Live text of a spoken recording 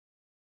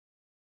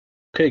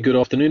Okay, good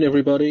afternoon,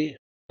 everybody.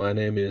 My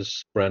name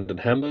is Brandon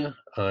Hammer.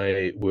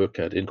 I work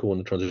at INCOR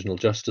and Transitional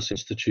Justice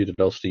Institute at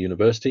Ulster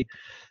University.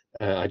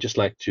 I'd just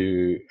like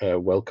to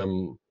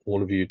welcome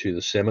all of you to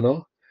the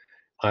seminar.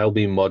 I'll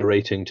be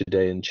moderating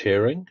today and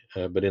chairing,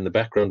 but in the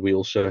background we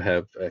also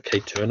have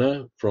Kate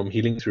Turner from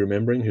Healing Through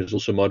Remembering, who's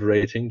also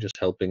moderating, just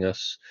helping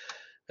us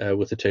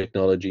with the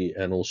technology,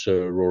 and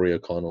also Rory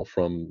O'Connell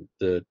from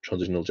the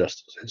Transitional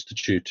Justice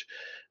Institute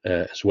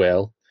as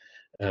well.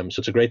 So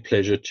it's a great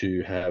pleasure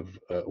to have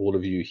all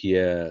of you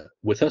here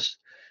with us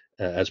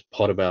as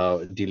part of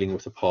our Dealing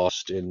with the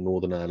Past in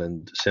Northern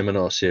Ireland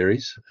seminar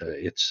series.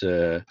 It's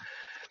an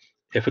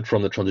effort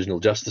from the Transitional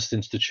Justice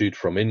Institute,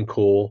 from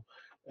INCOR,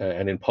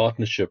 and in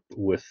partnership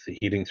with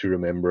Healing Through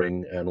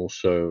Remembering, and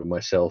also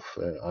myself.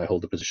 I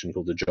hold a position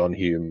called the John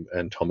Hume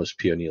and Thomas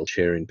P. O'Neill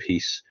Chair in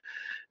Peace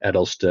at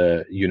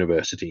Ulster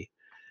University.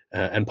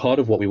 And part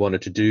of what we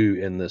wanted to do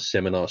in this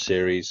seminar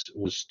series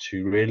was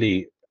to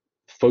really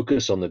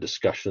focus on the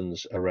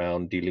discussions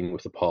around dealing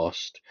with the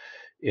past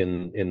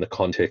in the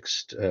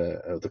context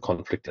of the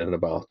conflict and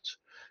about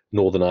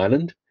Northern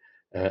Ireland.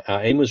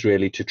 Our aim was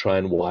really to try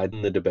and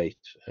widen the debate.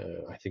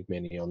 I think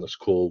many on this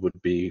call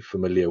would be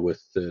familiar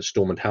with the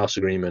Stormont House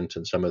Agreement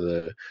and some of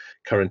the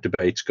current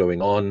debates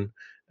going on,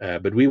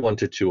 but we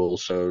wanted to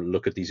also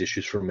look at these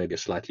issues from maybe a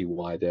slightly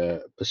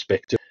wider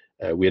perspective.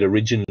 We had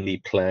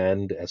originally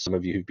planned, as some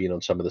of you who've been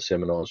on some of the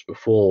seminars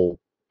before,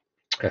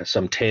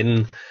 some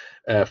 10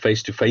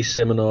 face-to-face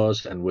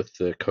seminars, and with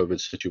the COVID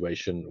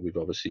situation, we've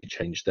obviously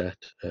changed that.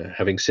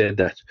 Having said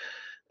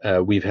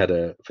that, we've had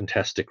a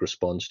fantastic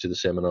response to the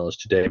seminars.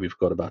 Today, we've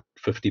got about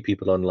 50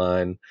 people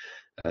online.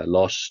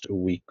 Last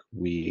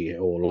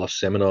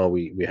seminar,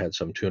 we had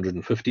some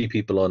 250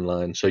 people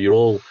online. So you're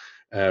all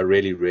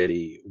really,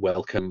 really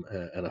welcome,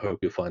 and I hope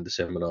you'll find the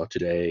seminar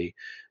today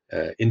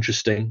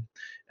interesting.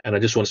 And I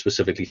just want to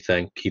specifically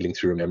thank Healing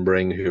Through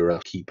Remembering, who are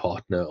our key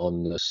partner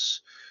on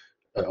this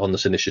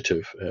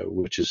initiative,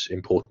 which is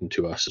important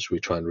to us as we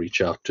try and reach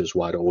out to as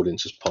wide an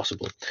audience as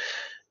possible.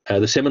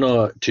 The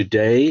seminar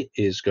today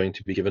is going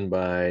to be given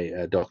by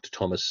Dr.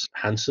 Thomas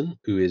Hansen,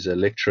 who is a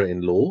lecturer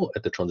in law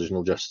at the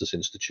Transitional Justice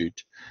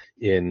Institute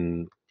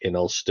in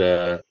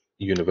Ulster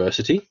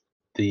University.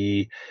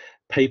 The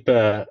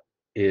paper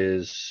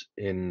is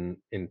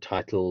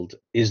entitled,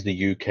 "Is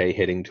the UK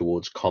Heading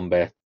Towards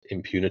Combat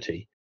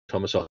Impunity?"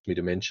 Thomas asked me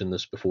to mention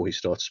this before he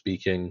starts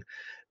speaking,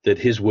 that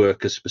his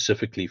work is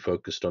specifically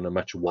focused on a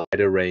much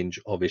wider range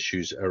of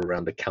issues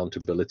around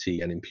accountability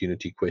and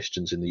impunity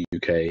questions in the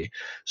UK.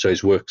 So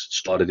his work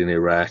started in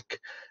Iraq.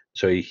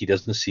 So he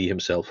doesn't see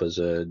himself as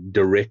a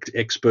direct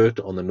expert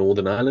on the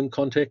Northern Ireland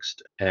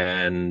context.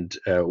 And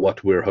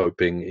what we're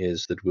hoping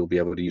is that we'll be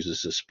able to use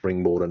this as a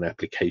springboard and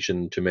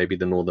application to maybe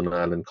the Northern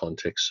Ireland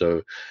context.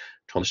 So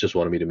Thomas just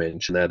wanted me to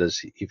mention that, as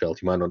he felt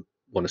he might not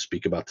want to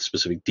speak about the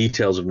specific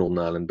details of Northern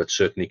Ireland, but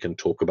certainly can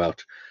talk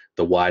about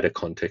the wider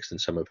context and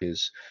some of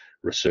his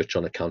research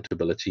on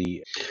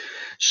accountability.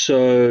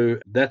 So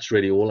that's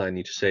really all I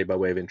need to say by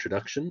way of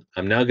introduction.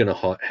 I'm now going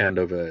to hand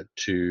over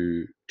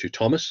to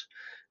Thomas,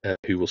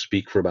 who will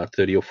speak for about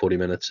 30 or 40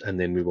 minutes, and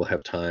then we will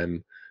have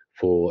time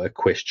for a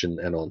question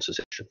and answer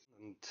session.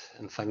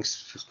 And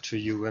thanks to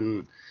you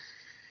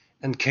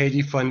and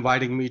Katie for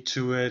inviting me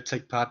to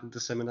take part in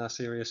the seminar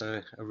series.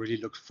 I really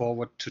look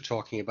forward to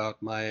talking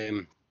about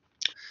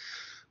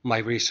my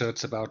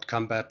research about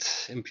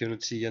combat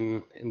impunity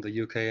in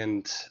the UK.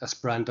 And as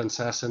Brandon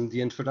says in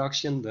the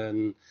introduction,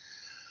 then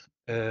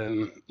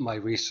my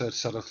research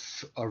sort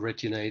of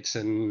originates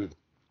in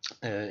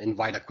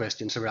wider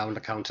questions around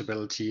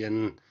accountability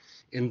in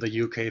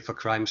the UK for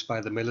crimes by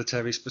the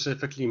military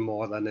specifically,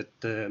 more than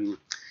it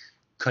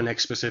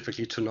connects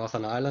specifically to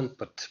Northern Ireland.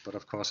 But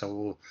of course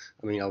I'll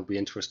be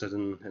interested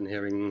in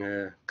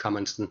hearing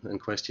comments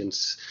and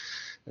questions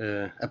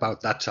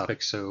about that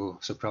topic. So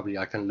probably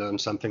I can learn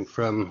something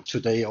from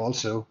today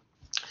also.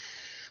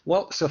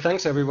 Well, so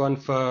thanks everyone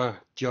for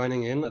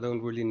joining in. I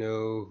don't really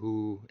know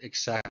who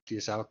exactly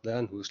is out there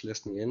and who's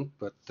listening in,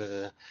 but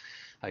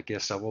I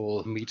guess I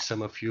will meet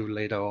some of you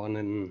later on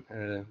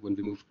when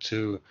we move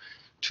to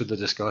the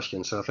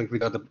discussion. So I think we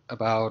got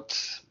about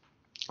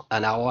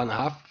an hour and a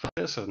half for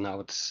this, so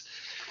now it's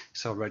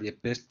already a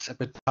bit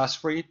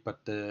past 3, but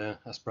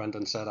as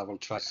Brandon said, I will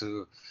try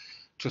to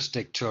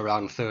stick to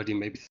around 30,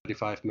 maybe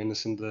 35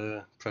 minutes in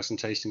the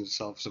presentation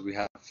itself, so we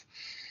have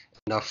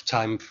enough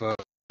time for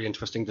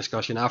interesting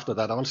discussion after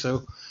that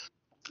also.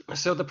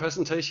 So the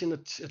presentation,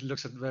 it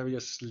looks at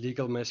various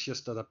legal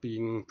measures that are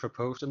being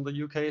proposed in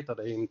the UK that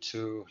aim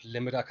to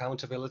limit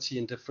accountability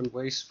in different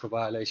ways for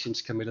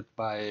violations committed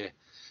by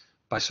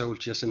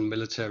soldiers in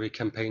military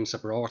campaigns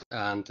abroad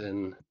and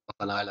in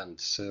Northern Ireland.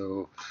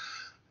 So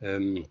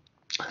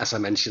as I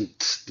mentioned,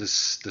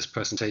 this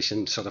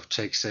presentation sort of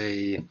takes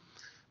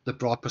the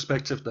broad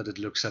perspective that it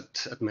looks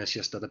at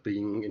measures that are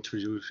being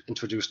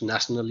introduced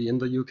nationally in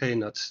the UK,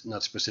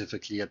 not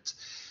specifically at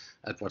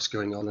what's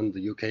going on in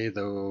the UK,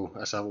 though,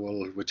 as I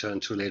will return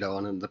to later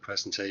on in the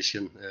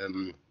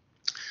presentation,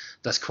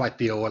 there's quite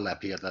the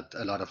overlap here, that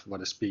a lot of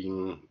what is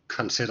being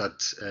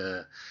considered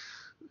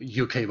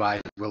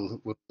UK-wide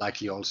will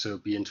likely also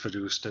be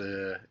introduced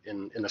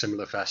in a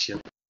similar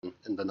fashion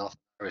in the North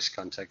Irish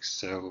context.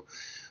 So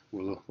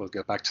we'll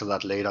get back to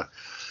that later.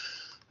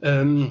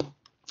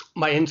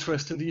 My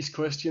interest in these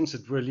questions,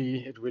 it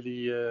really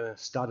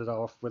started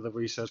off with a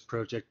research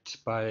project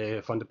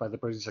funded by the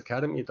British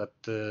Academy that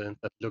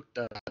looked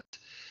at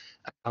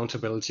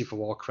accountability for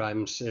war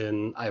crimes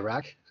in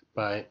Iraq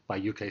by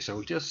UK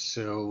soldiers.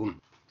 So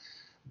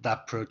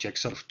that project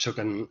sort of took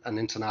an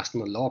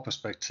international law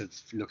perspective,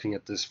 looking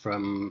at this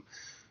from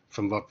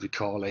what we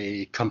call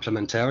a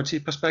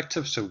complementarity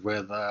perspective. So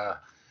whether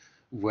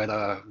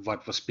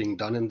what was being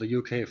done in the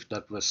UK, if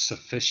that was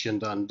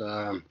sufficient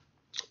under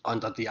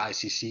the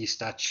ICC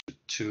statute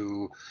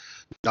to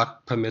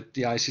not permit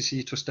the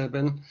ICC to step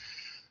in.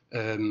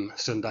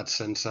 So in that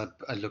sense,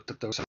 I looked at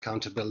those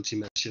accountability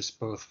measures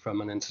both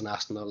from an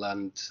international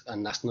and a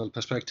national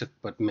perspective,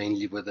 but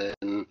mainly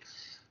within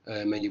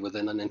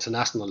an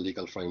international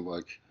legal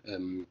framework.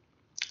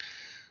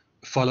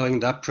 Following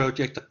that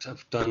project,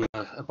 I've done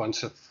a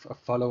bunch of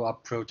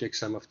follow-up projects,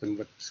 some of them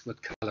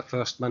with Carla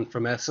Firstman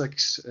from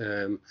Essex,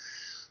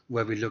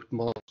 where we looked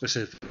more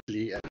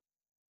specifically at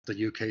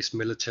the UK's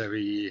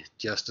military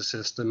justice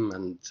system,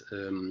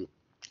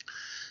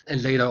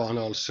 and later on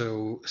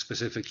also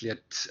specifically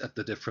at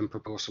the different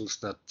proposals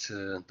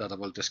that I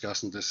will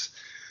discuss in this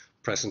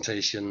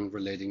presentation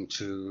relating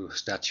to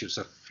statutes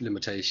of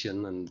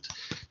limitation and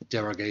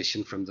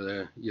derogation from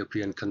the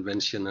European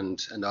Convention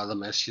and other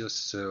measures.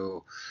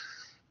 So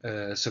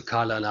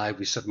Carla and I,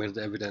 we submitted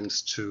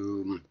evidence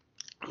to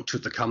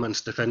the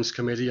Commons Defence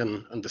Committee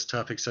on this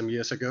topic some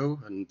years ago,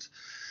 and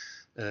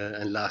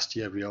last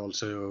year we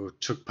also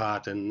took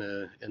part in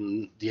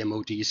the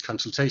MOD's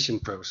consultation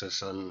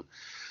process on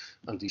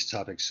these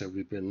topics. So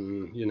we've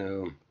been,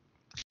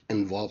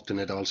 involved in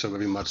it also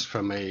very much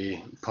from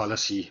a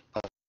policy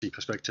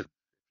perspective,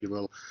 if you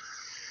will.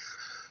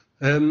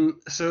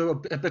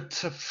 So a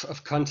bit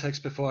of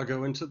context before I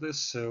go into this.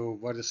 So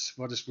what is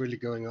really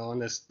going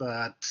on is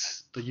that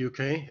the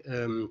UK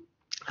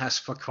has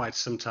for quite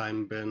some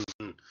time been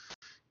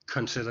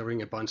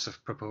considering a bunch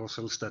of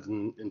proposals that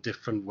in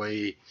different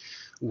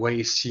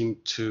ways seem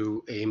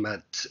to aim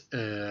at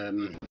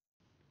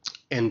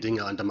ending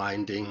or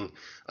undermining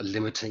or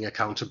limiting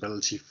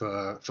accountability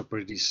for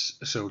British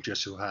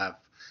soldiers who have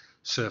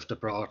served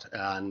abroad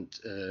and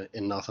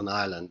in Northern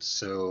Ireland.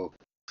 So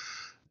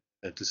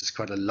this is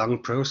quite a long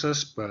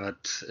process,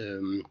 but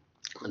and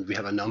we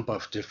have a number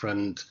of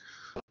different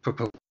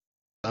proposals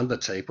on the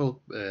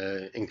table,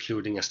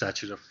 including a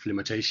statute of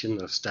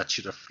limitation or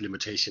statute of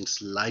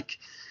limitations like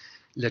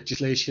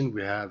legislation.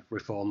 We have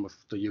reform of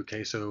the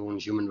UK's own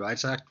Human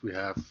Rights Act. We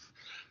have,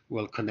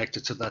 well,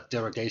 connected to that,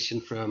 derogation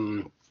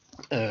from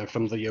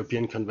the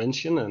European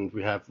Convention, and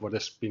we have what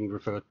is being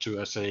referred to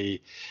as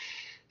a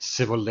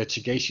civil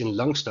litigation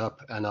long stop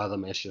and other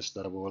measures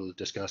that I will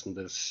discuss in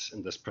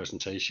this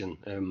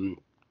presentation.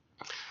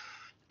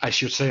 I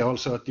should say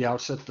also at the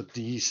outset that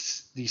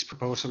these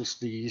proposals,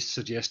 these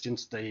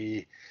suggestions,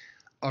 they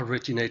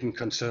originate in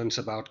concerns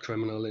about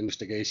criminal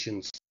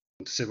investigations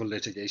and civil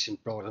litigation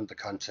brought in the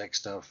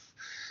context of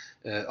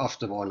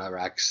the war in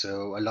Iraq.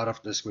 So a lot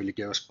of this really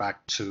goes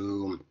back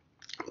to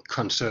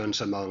concerns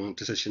among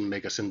decision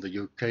makers in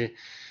the UK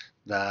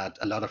that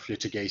a lot of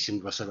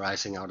litigation was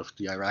arising out of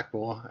the Iraq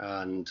war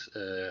and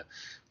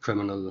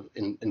criminal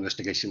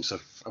investigations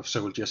of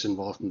soldiers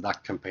involved in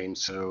that campaign.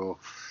 So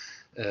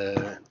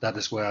that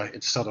is where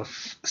it sort of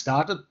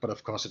started, but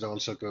of course it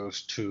also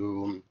goes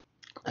to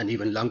an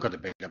even longer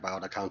debate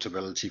about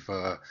accountability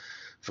for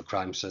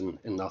crimes in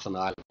Northern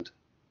Ireland.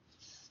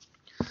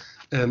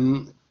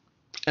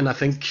 And I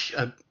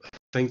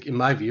think in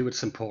my view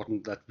it's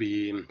important that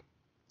we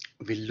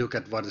look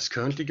at what is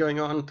currently going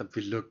on, that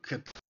we look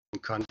at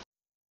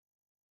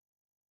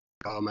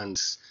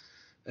government's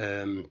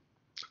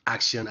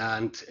action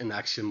and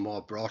inaction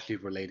more broadly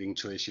relating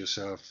to issues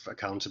of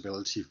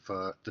accountability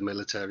for the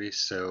military.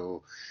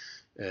 So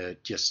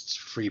just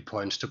 3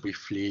 points to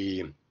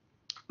briefly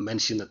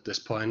mention at this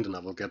point, and I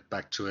will get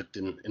back to it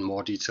in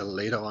more detail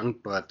later on.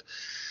 But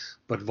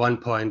one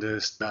point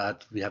is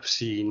that we have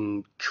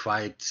seen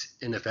quite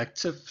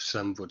ineffective,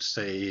 some would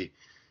say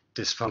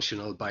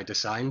dysfunctional by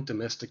design,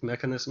 domestic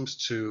mechanisms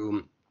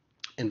to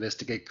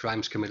investigate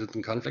crimes committed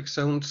in conflict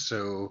zones.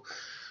 So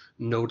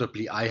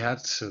notably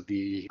IHAT, so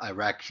the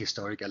Iraq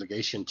Historic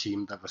Allegation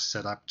Team that was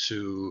set up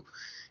to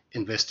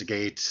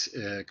investigate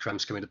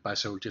crimes committed by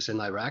soldiers in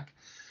Iraq,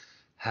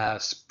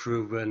 has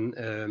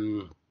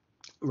proven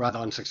rather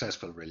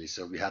unsuccessful, really.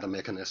 So we had a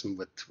mechanism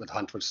with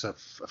hundreds of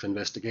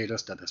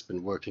investigators that has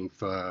been working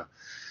for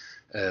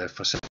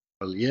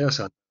several years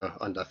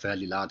under a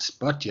fairly large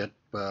budget,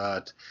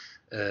 but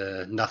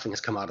nothing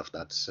has come out of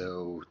that.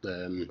 So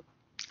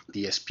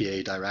the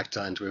SPA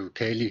director, Andrew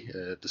Cayley,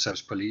 the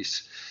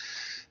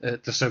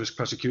Service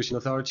Prosecution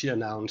Authority,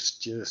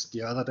 announced just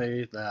the other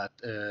day that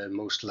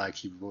most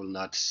likely we will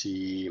not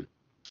see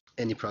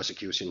any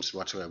prosecutions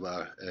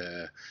whatsoever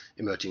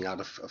emerging out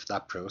of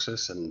that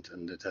process, and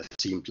it has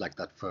seemed like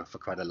that for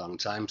quite a long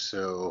time.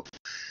 So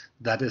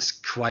that is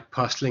quite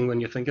puzzling when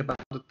you think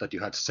about it, that you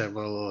had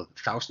several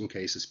thousand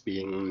cases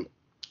being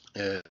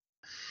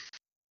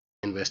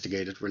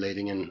investigated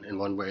relating in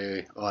one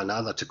way or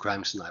another to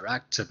crimes in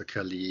Iraq,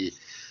 typically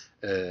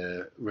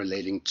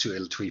relating to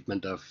ill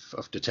treatment of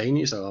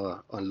detainees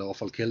or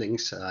unlawful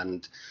killings,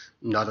 and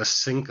not a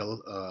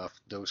single of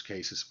those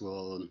cases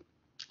will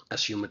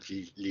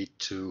assumedly lead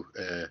to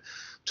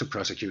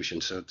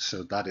prosecution.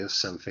 So that is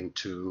something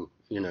to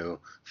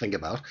think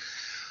about.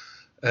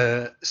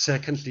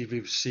 Secondly,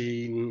 we've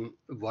seen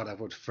what I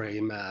would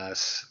frame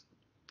as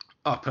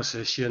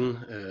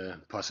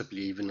opposition,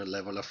 possibly even a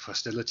level of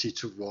hostility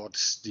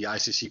towards the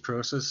ICC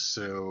process.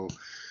 So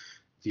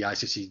the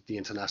ICC, the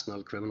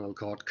International Criminal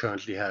Court,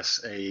 currently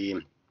has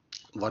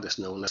what is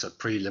known as a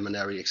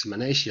preliminary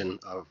examination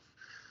of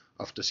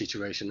the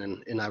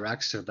situation in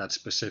Iraq. So that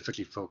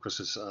specifically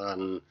focuses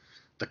on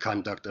the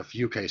conduct of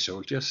UK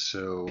soldiers.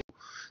 So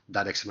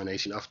that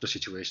examination of the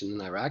situation in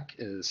Iraq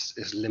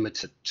is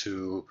limited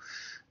to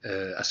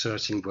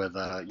asserting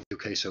whether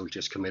UK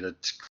soldiers committed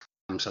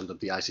crimes under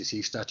the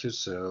ICC statute,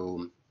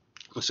 so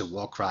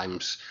war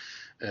crimes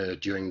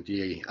during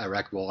the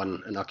Iraq war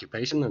and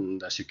occupation.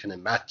 And as you can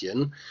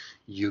imagine,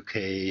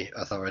 UK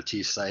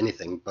authorities are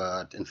anything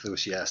but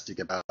enthusiastic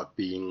about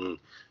being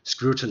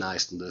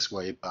scrutinized in this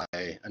way by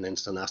an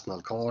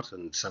international court,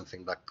 and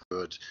something that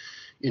could,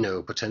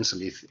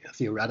 potentially,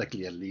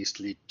 theoretically at least,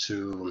 lead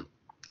to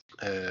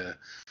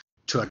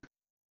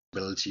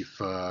accountability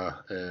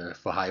for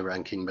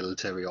high-ranking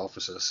military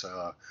officers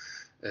or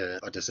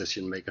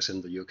decision makers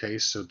in the UK.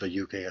 So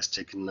the UK has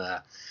taken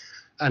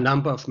a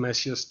number of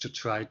measures to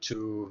try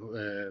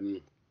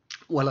to,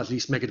 at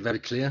least make it very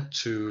clear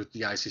to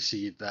the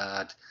ICC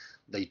that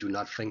they do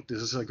not think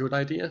this is a good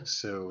idea.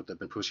 So they've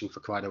been pushing for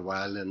quite a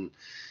while in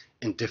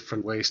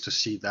different ways to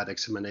see that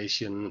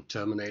examination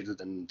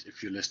terminated. And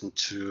if you listen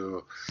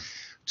to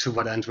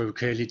what Andrew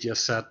Kelly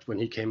just said when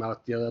he came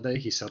out the other day,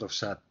 he sort of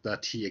said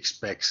that he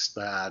expects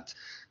that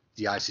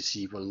the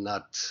ICC will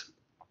not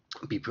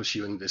be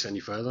pursuing this any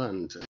further,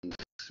 and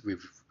we're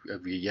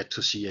yet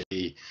to see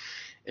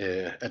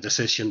a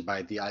decision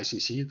by the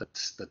ICC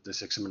that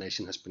this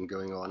examination has been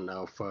going on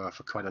now for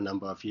quite a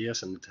number of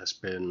years, and it has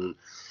been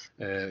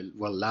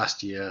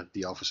last year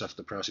the office of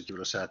the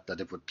prosecutor said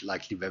that it would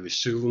likely very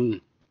soon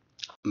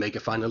make a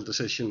final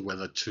decision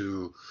whether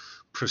to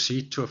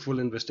proceed to a full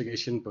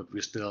investigation, but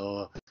we're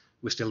still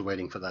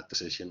waiting for that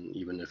decision,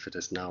 even if it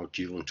is now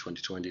June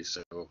 2020.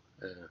 So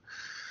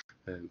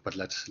but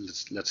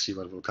let's see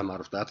what will come out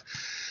of that.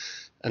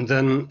 And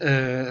then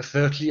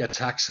thirdly,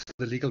 attacks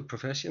the legal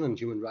profession and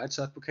human rights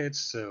advocates.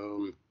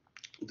 So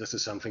this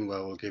is something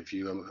where we'll give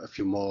you a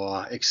few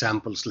more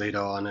examples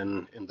later on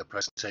in the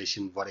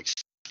presentation, what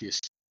exactly is.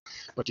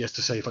 But just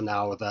to say for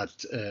now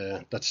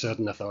that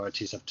certain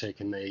authorities have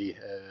taken a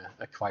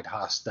quite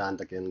harsh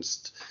stand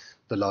against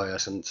the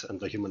lawyers and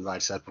the human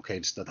rights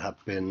advocates that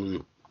have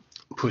been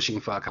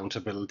pushing for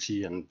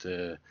accountability,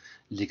 and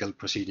legal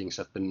proceedings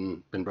have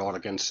been brought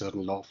against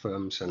certain law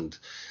firms, and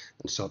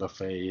sort of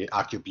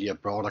arguably a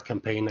broader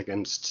campaign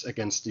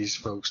against these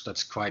folks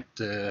that's quite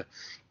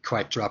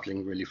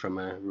troubling, really, from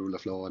a rule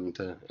of law and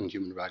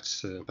human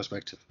rights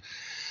perspective.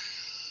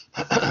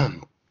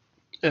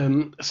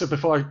 So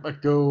before I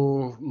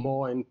go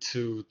more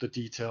into the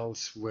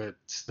details with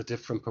the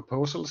different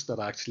proposals that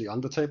are actually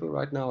on the table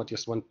right now, I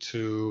just want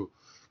to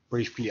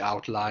briefly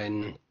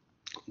outline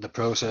the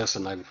process,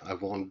 and I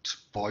won't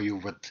bore you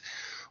with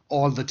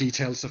all the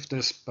details of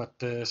this, but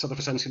sort of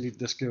essentially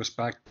this goes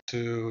back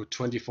to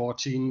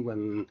 2014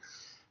 when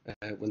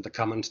the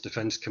Commons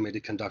Defence Committee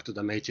conducted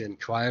a major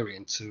inquiry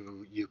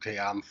into UK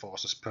Armed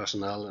Forces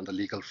personnel and the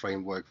legal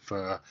framework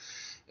for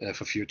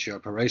future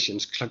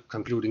operations,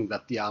 concluding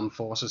that the armed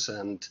forces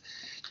and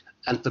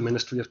the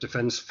Ministry of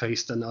Defence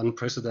faced an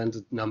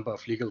unprecedented number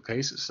of legal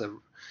cases,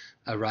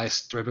 a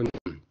rise driven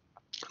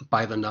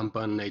by the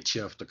number and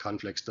nature of the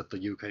conflicts that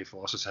the UK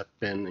forces had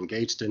been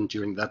engaged in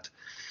during that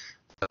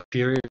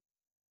period,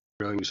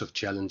 growing use of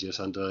challenges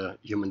under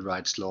human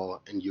rights law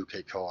in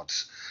UK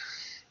courts.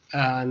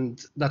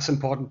 And that's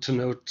important to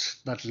note,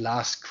 that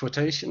last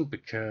quotation,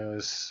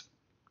 because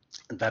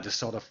that is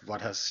sort of what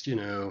has,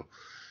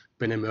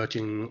 been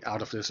emerging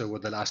out of this over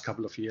the last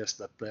couple of years,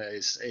 that there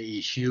is a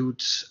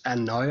huge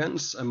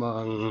annoyance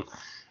among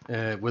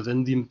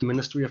within the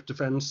Ministry of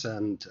Defence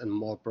and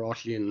more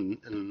broadly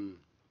in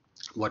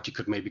what you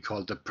could maybe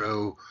call the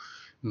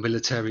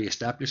pro-military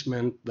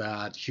establishment,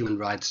 that human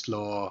rights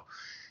law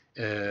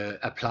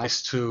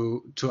applies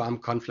to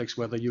armed conflicts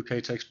where the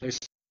UK takes place,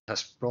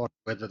 has brought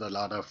with it a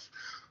lot of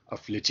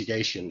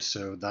litigation.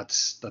 So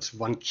that's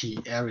one key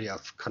area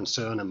of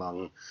concern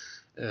among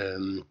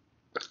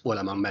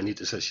many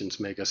decisions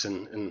makers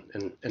in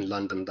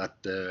London,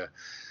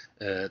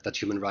 that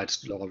human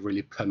rights law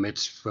really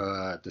permits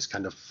for this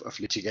kind of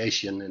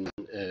litigation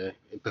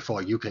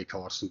before UK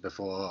courts and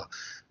before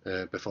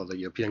the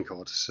European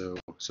courts.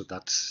 So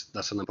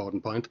that's an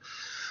important point.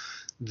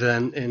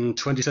 Then in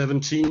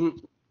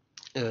 2017,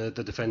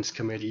 the Defence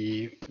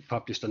Committee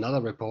published another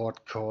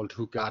report called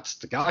 "Who Guards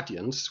the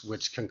Guardians,"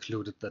 which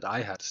concluded that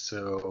I had.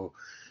 So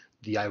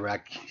the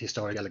Iraq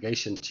historic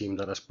allegation team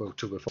that I spoke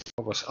to before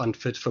was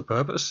unfit for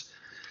purpose,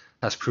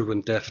 has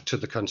proven deaf to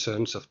the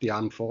concerns of the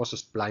armed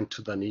forces, blind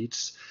to their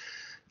needs.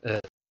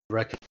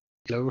 Record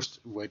closed,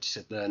 which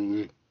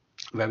then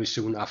very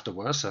soon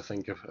afterwards, I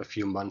think a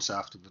few months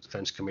after the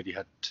Defense Committee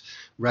had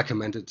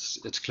recommended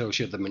its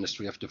closure, the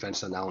Ministry of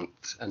Defense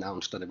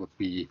announced that it would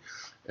be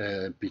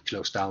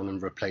closed down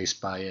and replaced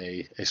by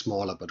a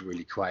smaller but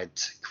really quite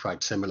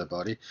similar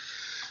body.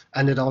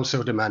 And it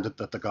also demanded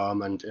that the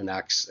government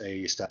enacts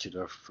a statute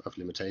of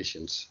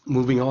limitations.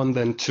 Moving on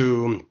then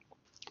to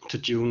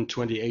June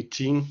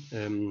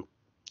 2018,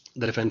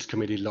 the Defense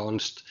Committee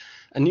launched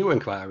a new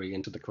inquiry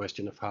into the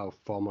question of how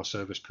former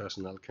service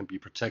personnel can be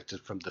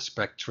protected from the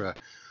spectra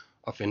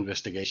of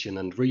investigation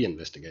and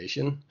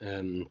reinvestigation.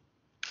 And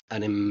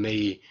in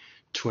May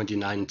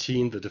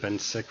 2019, the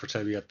Defense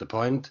Secretary at the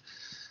point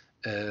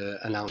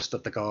announced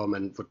that the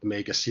government would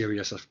make a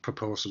series of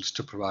proposals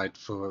to provide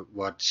for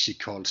what she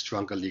called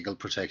stronger legal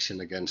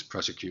protection against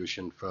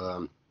prosecution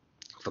for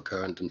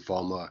current and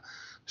former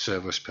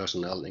service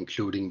personnel,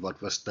 including what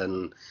was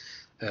then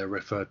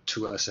referred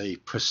to as a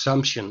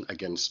presumption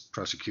against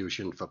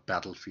prosecution for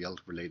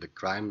battlefield-related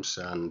crimes.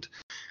 And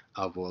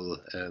I will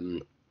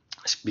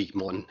speak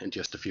more in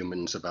just a few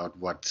minutes about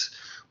what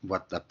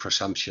that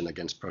presumption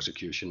against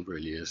prosecution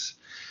really is.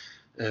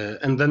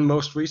 And then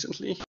most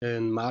recently,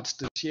 in March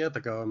this year, the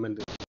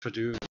government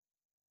introduced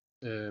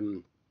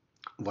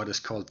what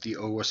is called the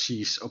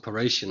Overseas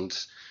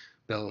Operations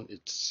Bill.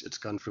 It's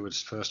gone through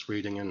its first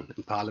reading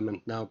in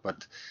Parliament now,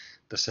 but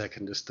the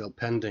second is still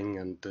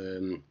pending.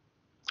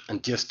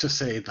 And just to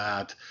say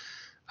that,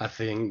 I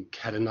think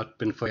had it not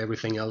been for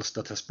everything else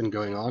that has been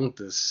going on,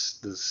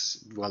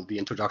 the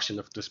introduction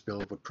of this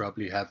bill would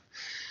probably have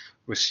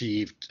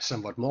received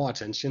somewhat more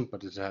attention,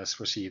 but it has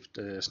received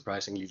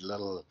surprisingly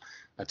little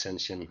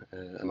attention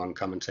among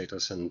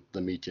commentators and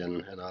the media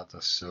and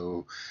others.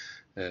 So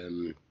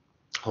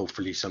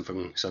hopefully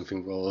some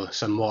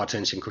more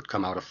attention could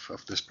come out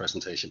of this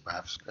presentation,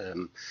 perhaps.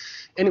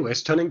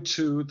 Anyways, turning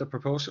to the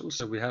proposals,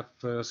 so we have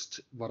first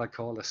what I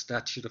call a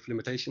statute of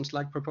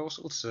limitations-like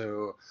proposal.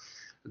 So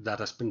that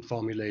has been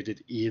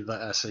formulated either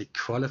as a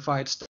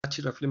qualified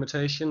statute of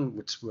limitation,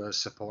 which was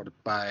supported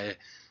by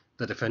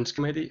the Defense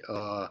Committee,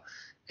 or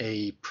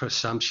a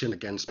presumption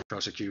against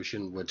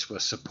prosecution, which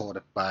was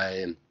supported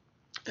by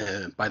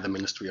the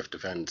Ministry of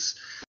Defense.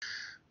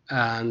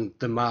 And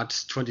the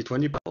March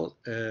 2020 bill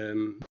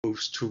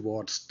moves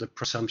towards the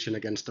presumption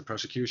against the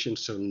prosecution.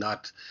 So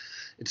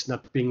it's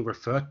not being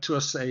referred to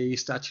as a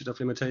statute of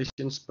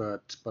limitations,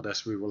 but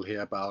as we will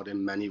hear about,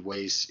 in many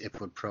ways, it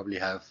would probably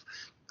have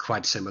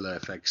quite similar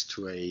effects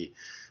to a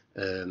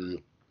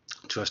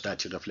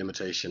statute of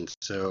limitations.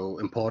 So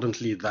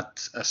importantly,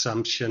 that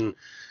assumption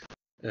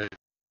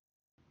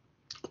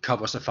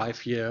covers a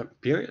 5-year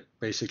period,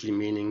 basically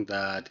meaning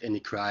that any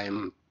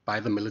crime by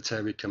the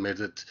military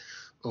committed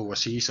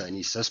overseas, or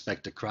any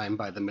suspected crime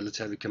by the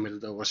military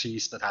committed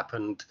overseas that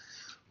happened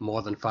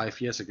more than 5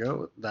 years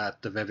ago,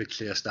 that the very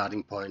clear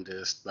starting point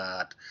is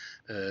that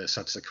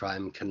such a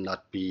crime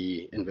cannot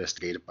be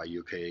investigated by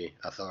UK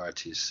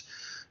authorities,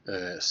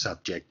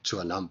 subject to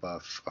a number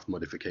of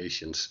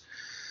modifications.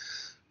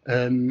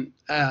 And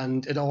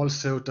it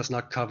also does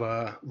not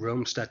cover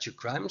Rome Statute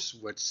crimes,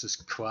 which is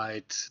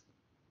quite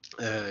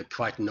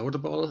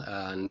notable,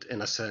 and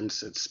in a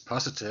sense it's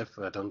positive.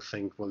 I don't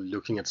think, well,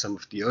 looking at some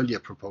of the earlier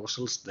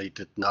proposals, they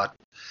did not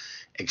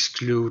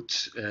exclude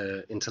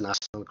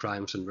international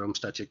crimes and Rome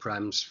Statute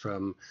crimes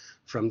from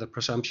the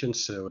presumption,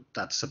 so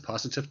that's a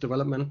positive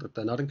development that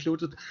they're not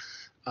included.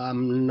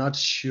 I'm not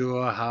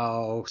sure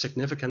how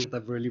significant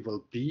that really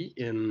will be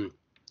in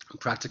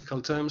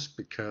practical terms,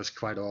 because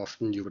quite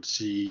often you would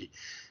see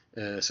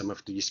some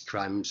of these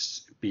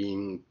crimes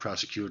being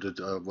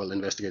prosecuted, or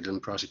investigated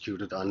and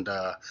prosecuted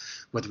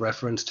with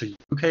reference to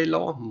UK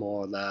law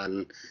more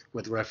than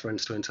with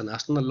reference to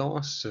international law.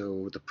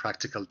 So the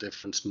practical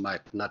difference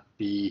might not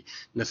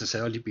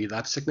necessarily be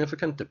that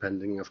significant,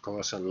 depending, of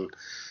course, on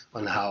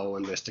how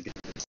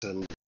investigators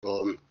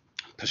will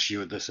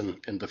pursue this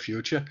in the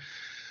future.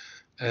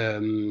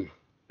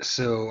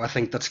 So I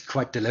think that's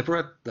quite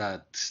deliberate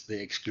that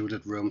they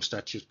excluded Rome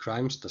Statute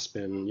crimes. There's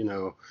been,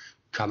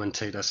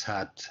 commentators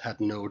had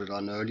noted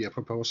on earlier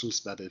proposals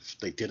that if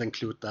they did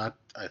include that,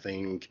 I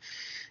think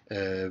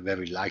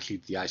very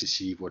likely the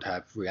ICC would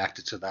have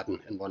reacted to that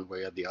in one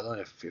way or the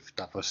other if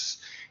that was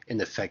in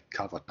effect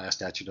covered by a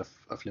statute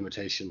of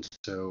limitations.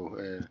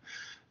 So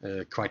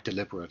quite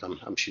deliberate.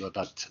 I'm sure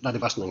that it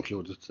wasn't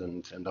included,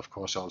 and of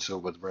course also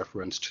with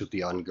reference to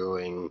the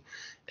ongoing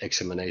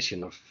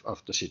examination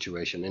of the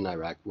situation in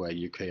Iraq, where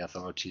UK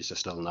authorities are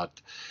still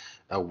not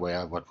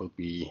aware what will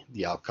be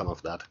the outcome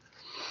of that.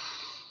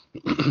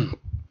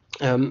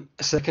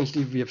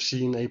 Secondly, we have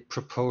seen a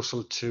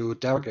proposal to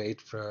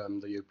derogate from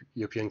the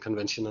European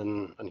Convention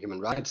on Human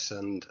Rights,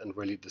 and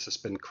really this has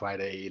been quite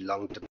a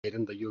long debate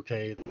in the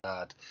UK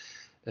that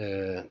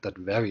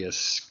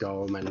various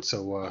governments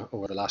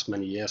over the last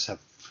many years have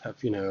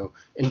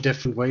in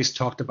different ways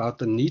talked about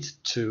the need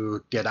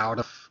to get out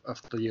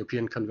of the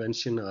European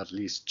Convention, or at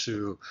least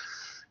to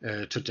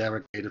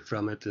derogate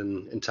from it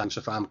in times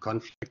of armed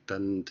conflict.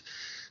 And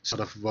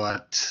sort of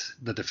what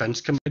the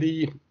Defense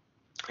Committee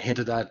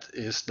hinted at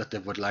is that they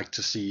would like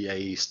to see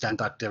a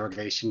standard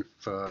derogation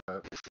for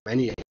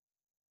any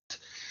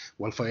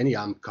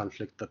armed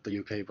conflict that the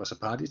UK was a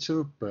party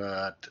to,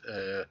 but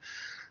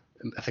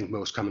I think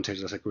most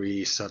commentators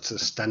agree such a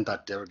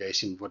standard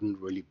derogation wouldn't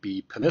really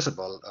be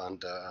permissible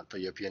under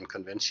the European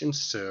Convention.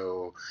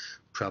 So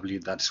probably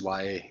that's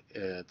why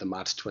the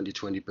March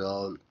 2020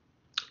 bill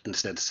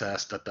instead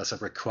says that there's a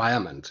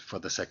requirement for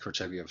the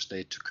Secretary of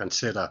State to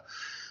consider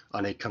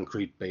on a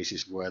concrete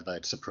basis whether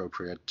it's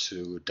appropriate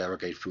to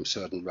derogate from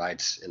certain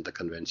rights in the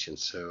convention.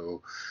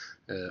 So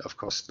of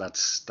course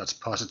that's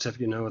positive,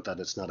 that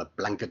it's not a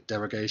blanket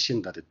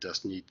derogation, that it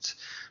does need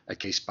a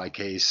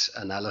case-by-case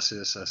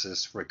analysis as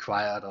is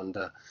required on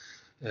the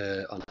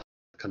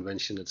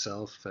convention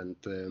itself.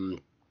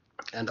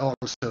 And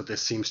also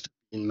this seems to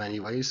be in many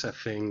ways, I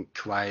think,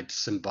 quite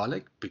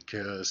symbolic,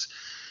 because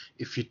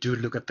if you do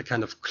look at the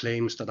kind of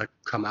claims that have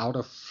come out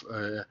of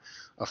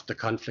the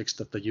conflicts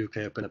that the UK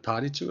have been a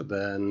party to,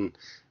 then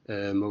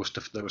most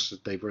of those,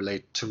 they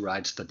relate to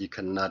rights that you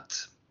cannot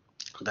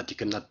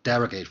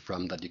derogate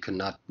from, that you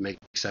cannot make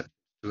exceptions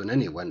to in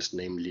any ones,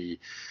 namely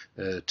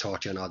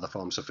torture and other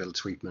forms of ill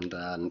treatment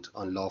and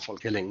unlawful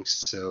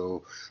killings.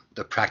 So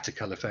the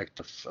practical effect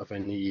of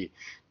any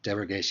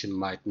derogation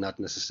might not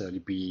necessarily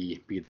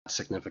be that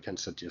significant.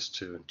 So just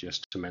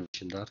to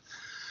mention that.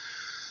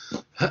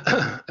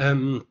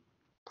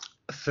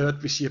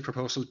 Third, we see a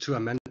proposal to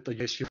amend the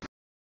US Human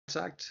Rights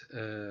Act.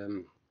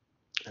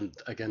 And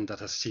again, that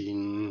has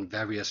seen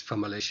various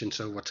formulations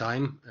over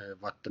time.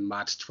 What the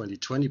March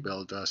 2020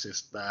 bill does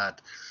is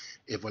that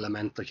it will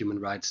amend the Human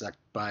Rights Act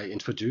by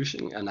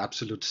introducing an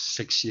absolute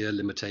 6-year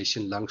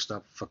limitation long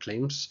stop for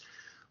claims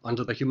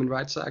under the Human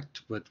Rights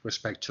Act with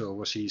respect to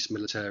overseas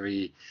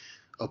military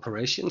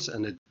operations,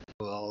 and it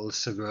will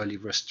severely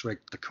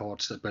restrict the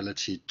court's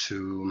ability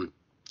to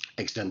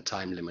extend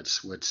time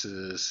limits, which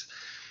is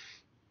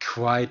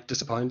quite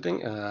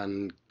disappointing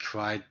and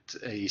quite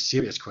a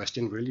serious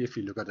question, really, if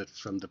you look at it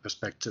from the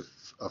perspective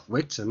of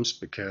victims,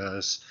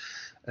 because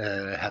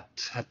had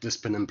this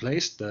been in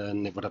place,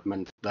 then it would have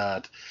meant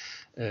that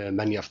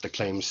many of the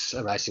claims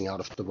arising out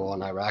of the war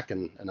in Iraq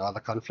and other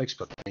conflicts,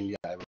 but mainly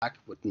Iraq,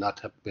 would not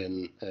have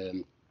been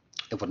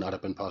it would not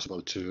have been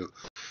possible to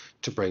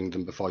bring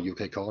them before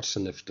UK courts.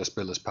 And if this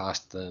bill is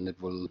passed, then it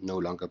will no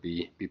longer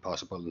be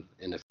possible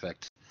in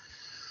effect.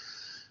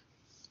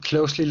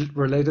 Closely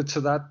related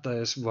to that,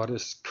 there's what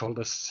is called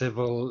a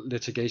civil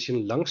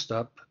litigation long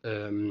stop,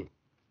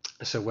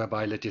 so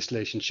whereby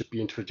legislation should be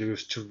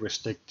introduced to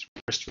restrict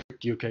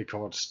UK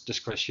courts'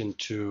 discretion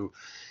to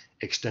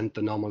extend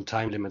the normal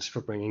time limits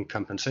for bringing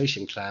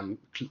compensation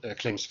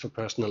claims for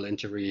personal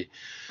injury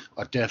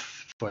or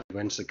death for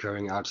events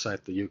occurring outside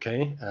the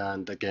UK.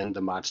 And again,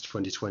 the March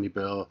 2020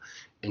 bill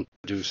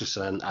introduces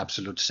an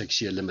absolute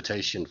 6-year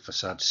limitation for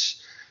such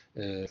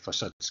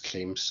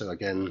claims. So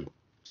again,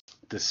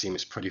 this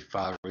seems pretty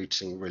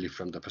far-reaching, really,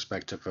 from the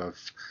perspective of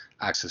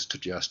access to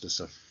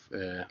justice of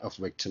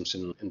victims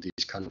in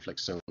these conflict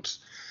zones.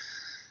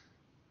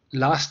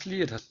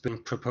 Lastly, it has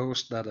been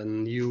proposed that a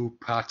new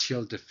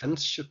partial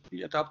defense should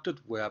be adopted,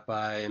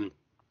 whereby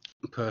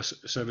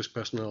service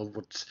personnel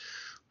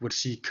would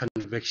see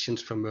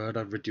convictions for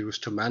murder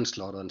reduced to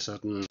manslaughter in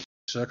certain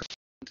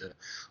circumstances.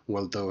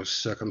 Well, those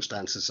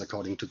circumstances,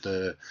 according to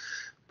the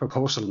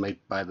proposal made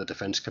by the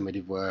Defense Committee,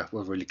 were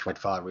really quite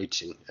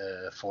far-reaching.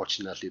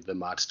 Fortunately, the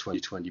March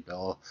 2020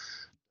 bill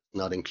did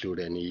not include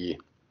any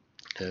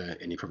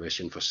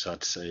provision for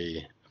such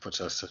a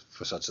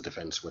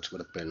defense, which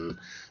would have been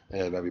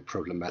very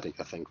problematic,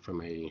 I think,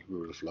 from a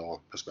rule of law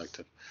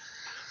perspective.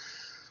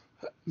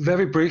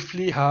 Very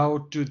briefly, how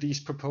do these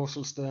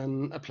proposals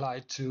then apply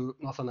to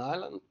Northern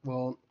Ireland?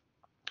 Well,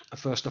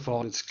 first of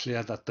all, it's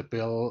clear that the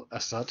bill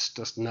as such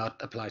does not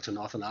apply to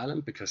Northern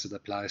Ireland, because it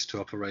applies to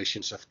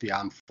operations of the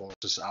armed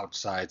forces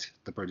outside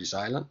the British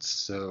Islands.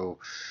 So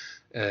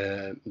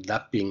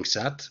that being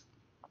said,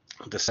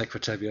 the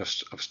Secretary of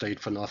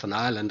State for Northern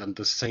Ireland, on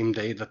the same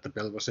day that the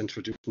bill was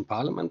introduced in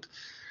Parliament,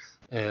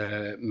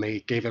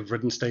 gave a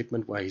written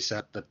statement where he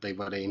said that they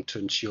would aim to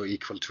ensure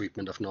equal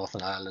treatment of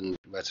Northern Ireland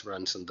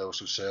veterans and those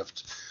who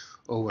served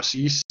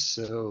overseas.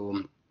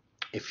 So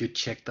if you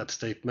check that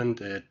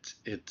statement,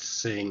 it's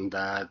saying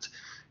that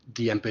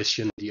the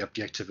ambition, the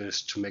objective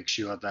is to make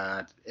sure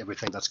that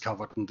everything that's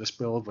covered in this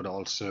bill would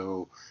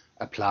also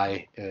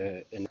apply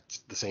in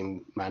the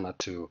same manner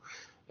to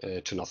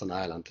Northern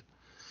Ireland.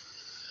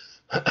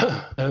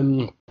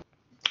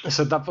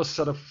 So that was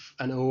sort of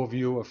an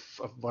overview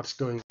of what's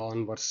going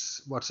on,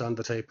 what's on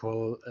the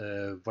table,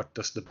 what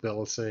does the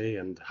bill say,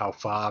 and how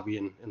far are we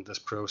in this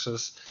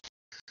process.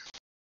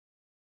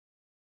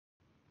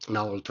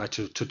 Now I'll try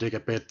to dig a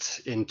bit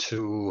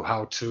into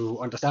how to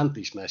understand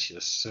these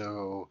measures.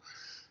 So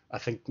I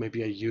think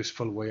maybe a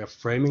useful way of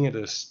framing it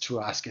is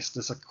to ask, is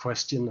this a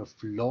question of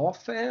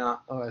lawfare,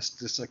 or is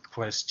this a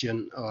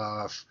question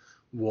of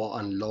war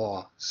on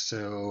law?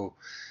 So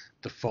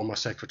the former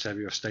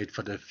Secretary of State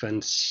for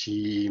Defense,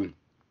 he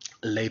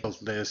labeled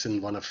this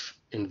in one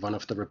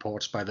of the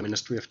reports by the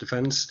Ministry of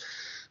Defense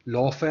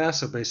lawfare.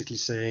 So basically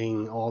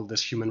saying all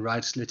this human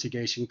rights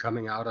litigation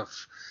coming out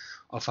of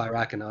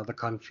Iraq and other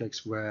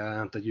conflicts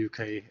where the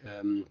UK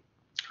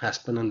has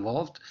been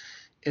involved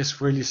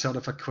is really sort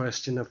of a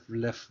question of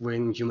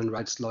left-wing human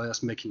rights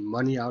lawyers making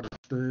money out of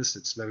this.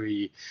 It's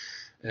very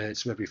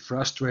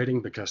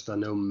frustrating because there are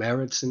no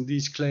merits in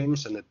these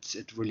claims, and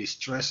it really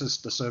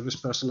stresses the service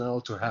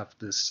personnel to have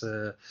this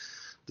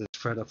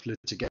threat of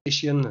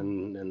litigation.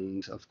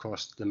 And of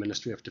course, the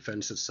Ministry of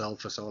Defense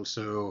itself is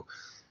also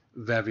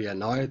very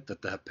annoyed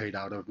that they have paid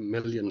out of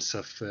millions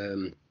of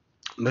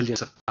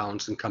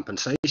pounds in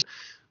compensation,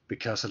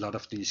 because a lot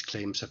of these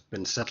claims have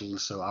been settled,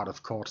 so out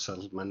of court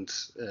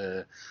settlements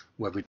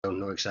where we don't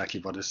know exactly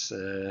what is,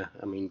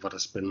 what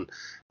has been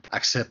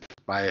accepted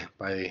by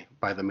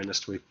the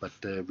ministry, but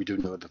we do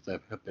know that they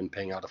have been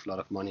paying out a lot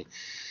of money.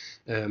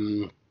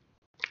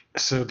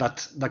 So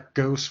that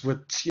goes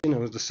with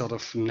the sort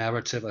of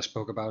narrative I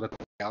spoke about at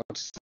the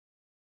outset.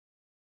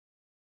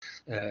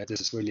 This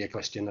is really a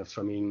question of,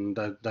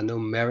 there are no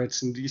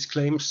merits in these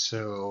claims.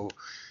 So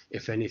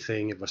if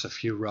anything, it was a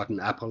few rotten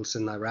apples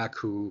in Iraq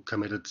who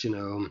committed,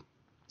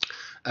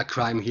 a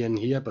crime here and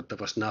here, but there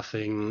was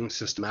nothing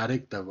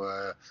systematic. There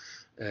were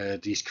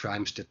these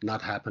crimes did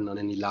not happen on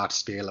any large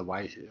scale of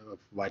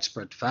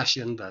widespread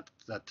fashion. That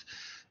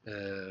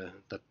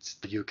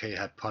the UK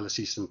had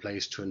policies in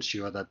place to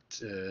ensure that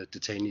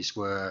detainees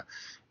were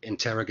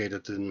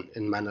interrogated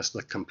in manners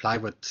that comply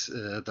with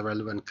the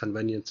relevant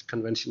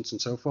conventions and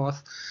so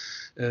forth.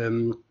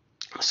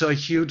 So a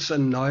huge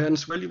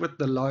annoyance really with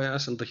the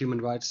lawyers and the human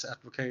rights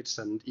advocates,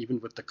 and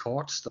even with the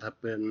courts that have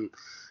been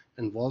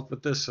involved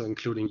with this, so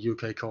including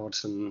UK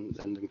courts and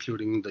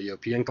including the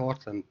European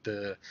Court, and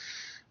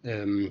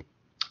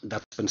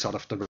that's been sort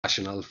of the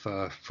rationale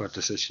for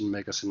decision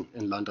makers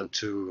in London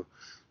to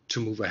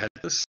move ahead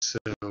with this.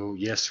 So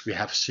yes, we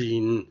have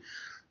seen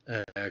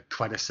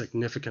quite a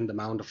significant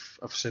amount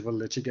of civil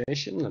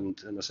litigation,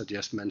 and as I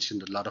just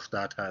mentioned, a lot of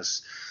that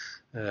has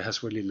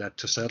really led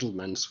to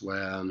settlements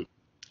where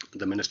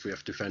the Ministry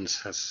of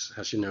Defense has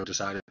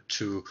decided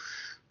to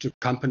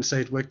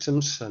compensate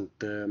victims,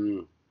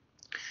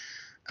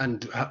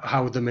 and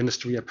how the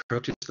ministry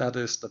approaches that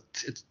is that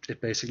it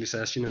basically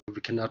says,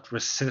 we cannot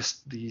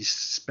resist these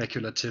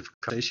speculative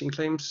compensation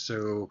claims,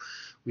 so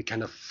we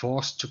kind of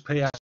forced to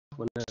pay out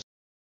when they're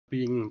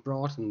being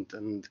brought,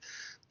 and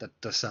that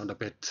does sound a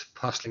bit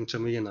puzzling to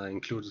me. And I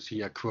included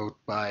here a quote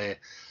by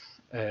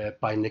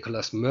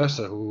Nicholas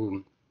Mercer,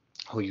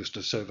 who used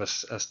to serve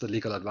as the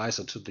legal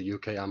advisor to the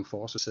UK Armed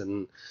Forces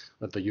and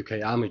the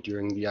UK Army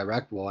during the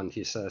Iraq War. And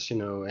he says,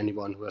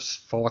 anyone who has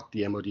fought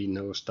the MOD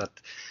knows that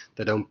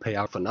they don't pay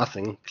out for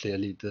nothing.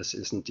 Clearly, this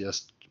isn't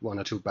just one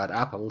or two bad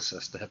apples,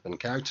 as they have been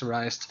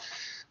characterized.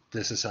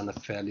 This is on a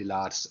fairly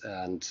large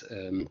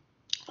and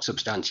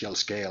substantial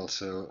scale.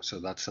 So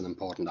that's an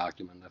important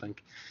argument, I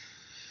think.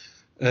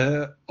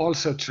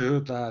 Also true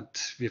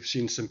that we've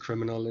seen some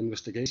criminal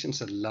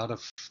investigations. A lot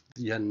of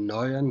the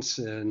annoyance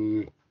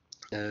in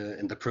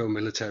the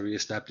pro-military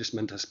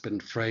establishment has been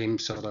framed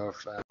sort of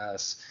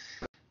as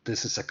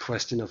this is a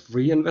question of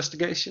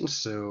re-investigations,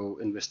 so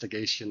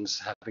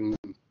investigations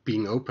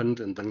being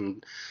opened and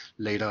then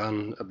later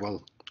on,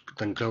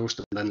 then closed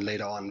and then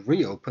later on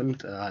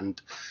reopened.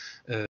 And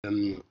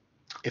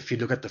if you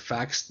look at the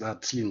facts,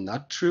 that's really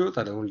not true.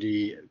 That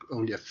only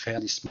a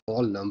fairly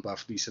small number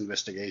of these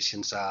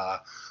investigations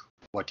are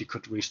what you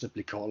could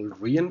reasonably call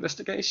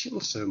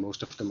re-investigations. So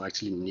most of them are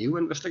actually new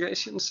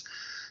investigations.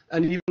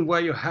 And even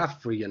where you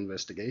have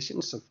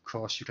re-investigations, of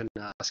course, you can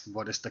ask,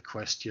 what is the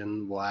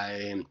question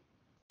why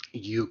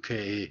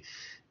UK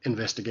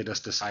investigators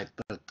decide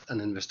that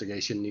an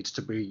investigation needs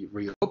to be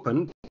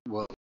reopened?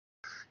 Well,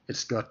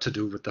 it's got to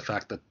do with the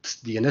fact that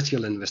the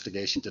initial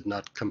investigation did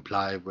not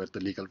comply with the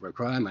legal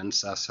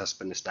requirements as has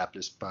been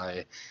established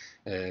by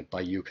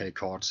UK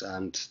courts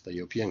and the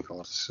European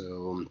courts.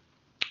 So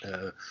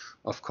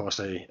of course,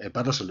 a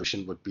better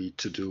solution would be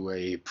to do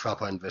a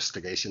proper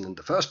investigation in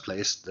the first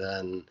place.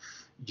 Then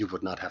you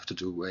would not have to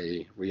do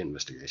a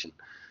re-investigation.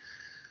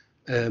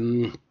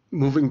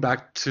 Moving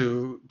back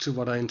to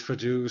what I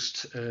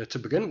introduced to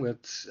begin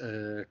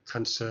with,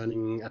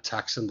 concerning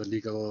attacks on the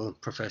legal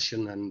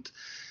profession and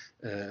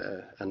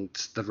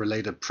the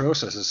related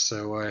processes.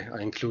 So I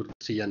included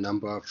here a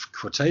number of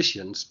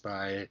quotations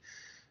by,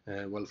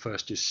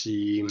 first you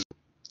see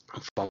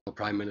former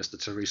Prime Minister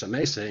Theresa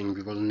May saying,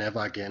 "We will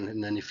never again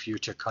in any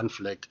future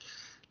conflict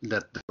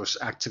let those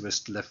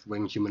activist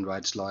left-wing human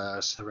rights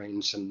lawyers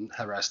arrange and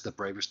harass the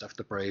bravest of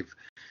the brave,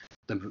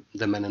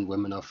 the men and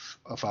women of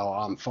our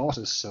armed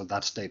forces." So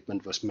that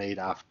statement was made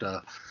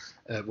after,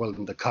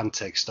 in the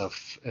context of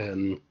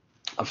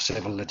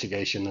civil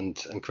litigation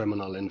and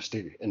criminal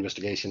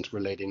investigations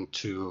relating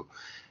to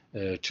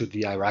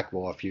the Iraq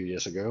War a few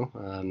years ago.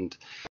 And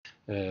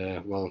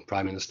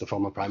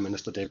former Prime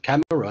Minister David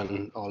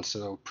Cameron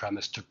also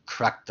promised to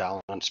crack down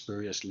on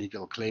spurious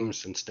legal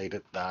claims and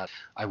stated that,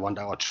 "I want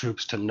our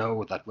troops to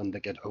know that when they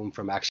get home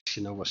from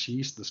action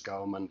overseas, this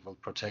government will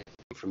protect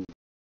them from."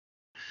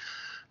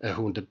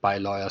 hounded by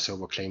lawyers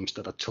over claims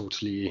that are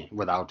totally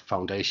without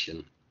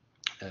foundation.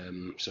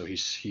 So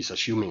he's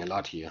assuming a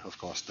lot here, of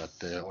course,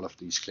 that all of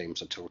these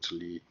claims are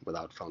totally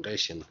without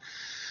foundation,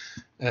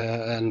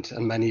 and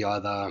many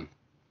other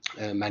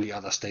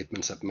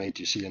statements have made.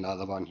 You see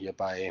another one here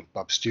by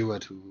Bob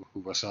Stewart, who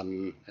was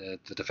on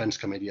the defense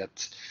committee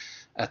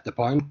at the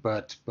point,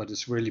 but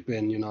it's really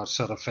been, you know,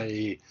 sort of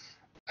a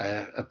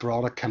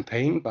broader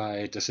campaign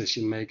by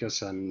decision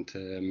makers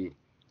and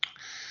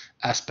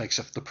aspects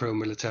of the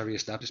pro-military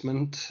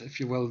establishment, if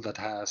you will, that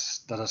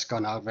has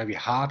gone out very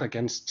hard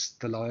against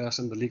the lawyers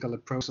and the legal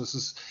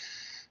processes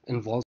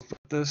involved with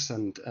this,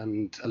 and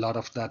a lot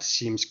of that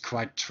seems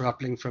quite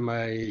troubling from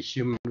a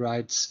human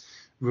rights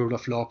rule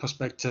of law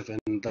perspective,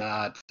 in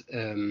that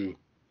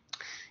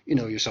you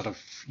know,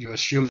 you're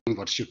assuming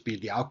what should be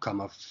the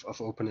outcome of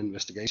open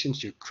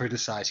investigations. You're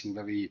criticizing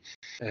very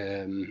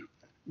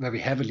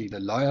heavily the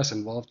lawyers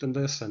involved in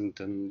this, and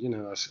you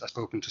know, I've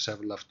spoken to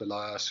several of the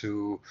lawyers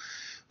who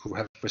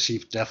have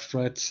received death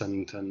threats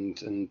and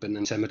been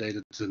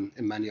intimidated in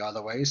many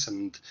other ways,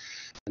 and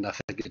I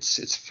think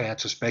it's fair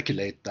to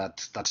speculate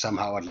that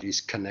somehow at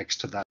least connects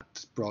to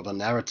that broader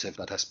narrative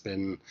that has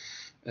been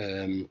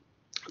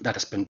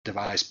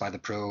devised by the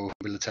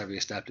pro-military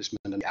establishment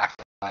and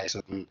by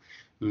certain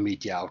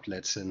media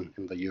outlets in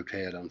the UK.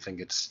 I don't think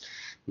it's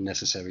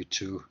necessary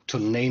to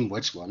name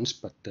which ones,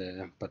 but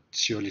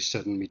surely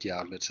certain media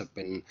outlets have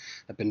been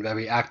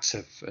very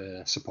active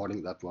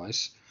supporting that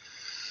voice.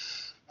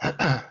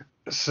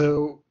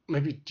 So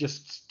maybe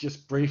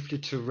just briefly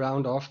to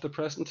round off the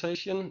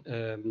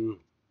presentation,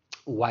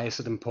 why is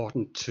it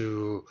important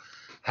to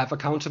have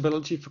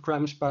accountability for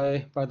crimes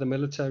by the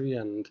military?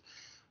 And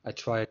I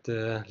tried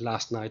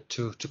last night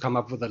to come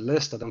up with a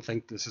list. I don't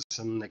think this is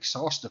an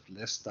exhaustive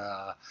list.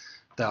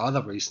 There are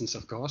other reasons,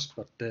 of course,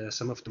 but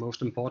some of the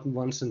most important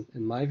ones,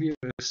 in my view,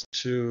 is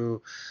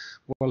to,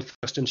 well,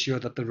 first ensure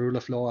that the rule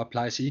of law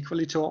applies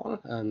equally to all,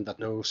 and that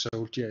no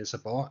soldier is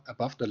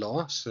above the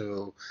law.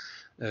 So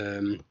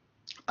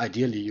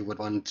ideally, you would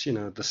want, you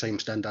know, the same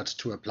standards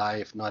to apply,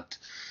 if not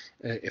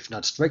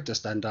stricter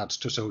standards,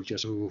 to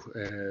soldiers who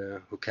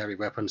carry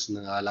weapons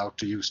and are allowed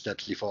to use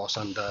deadly force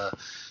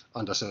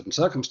under certain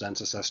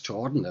circumstances as to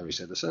ordinary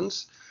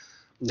citizens.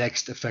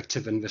 Next,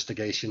 effective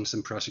investigations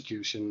and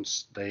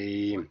prosecutions,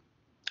 they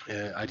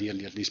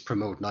ideally at least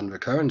promote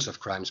non-recurrence of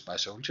crimes by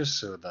soldiers,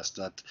 so that's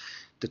that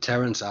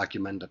deterrence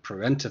argument, a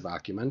preventive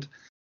argument.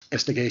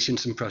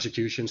 Investigations and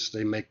prosecutions,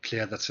 they make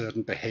clear that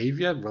certain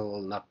behavior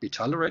will not be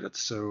tolerated,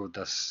 so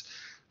there's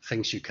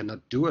things you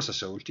cannot do as a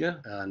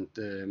soldier, and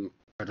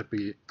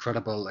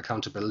credible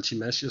accountability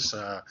measures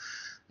are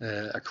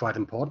quite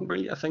important,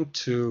 really, I think,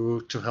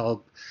 to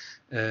help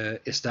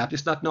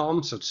establish that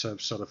norm. So it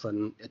serves sort of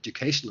an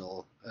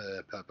educational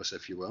purpose,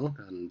 if you will,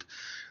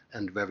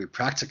 and very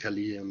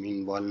practically, I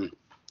mean,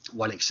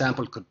 one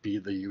example could be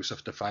the use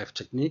of the 5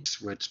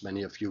 techniques, which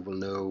many of you will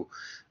know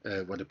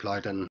were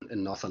deployed in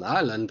Northern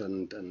Ireland,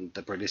 and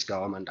the British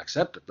government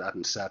accepted that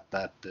and said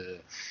that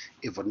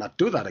it would not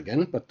do that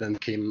again. But then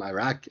came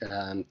Iraq,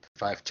 and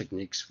 5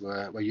 techniques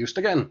were used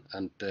again,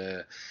 and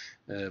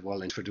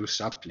well, introduced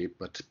softly,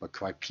 but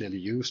quite clearly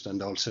used,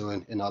 and also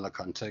in other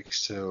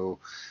contexts. So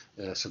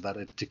that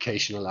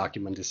educational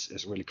argument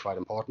is really quite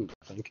important,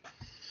 I think.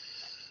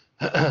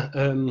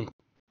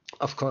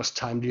 Of course,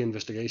 timely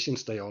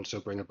investigations, they also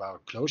bring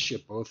about closure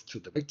both to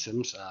the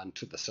victims and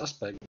to the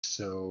suspects.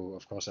 So,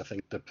 of course, I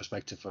think the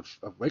perspective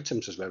of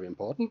victims is very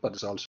important, but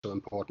it's also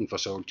important for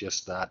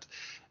soldiers that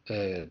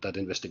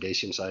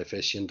investigations are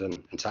efficient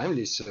and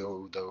timely,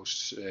 so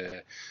those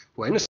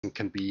who are innocent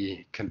can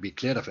be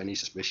cleared of any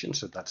suspicion.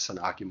 So that's an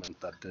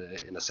argument that,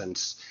 in a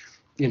sense,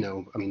 you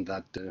know, I mean,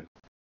 that the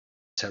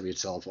military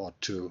itself ought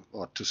to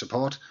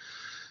support.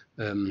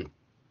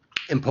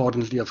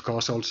 Importantly, of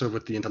course, also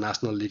with the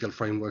international legal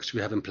frameworks we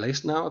have in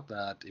place now,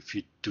 that if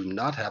you do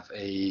not have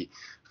a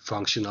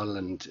functional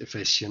and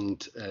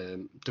efficient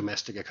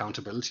domestic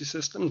accountability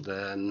system,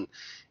 then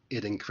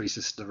it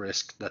increases the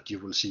risk that you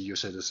will see your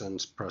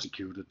citizens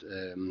prosecuted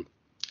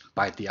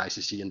by the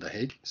ICC in The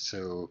Hague.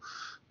 So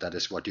that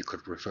is what you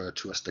could refer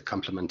to as the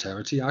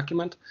complementarity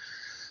argument.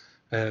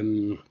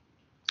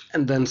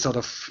 And then, sort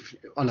of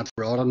on a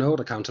broader note,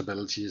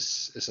 accountability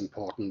is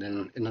important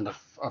in and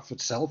of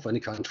itself. Any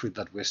country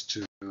that wishes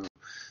to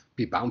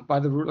be bound by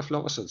the rule of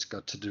law, so it's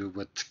got to do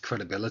with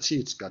credibility.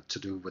 It's got to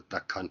do with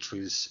that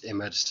country's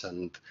image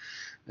and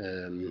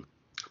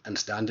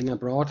standing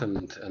abroad,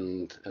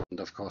 and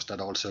of course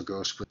that also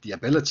goes with the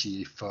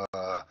ability for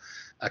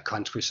a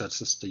country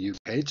such as the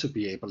UK to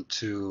be able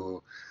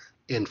to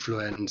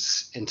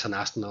influence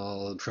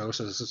international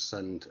processes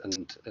and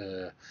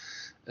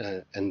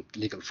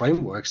legal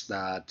frameworks.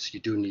 That you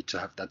do need to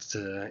have that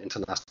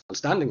international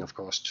standing, of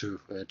course, to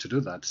do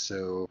that.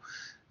 So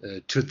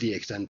to the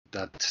extent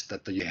that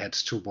the EU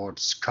heads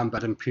towards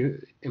combat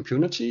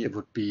impunity, it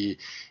would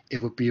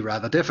be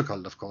rather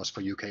difficult, of course,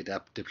 for UK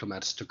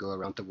diplomats to go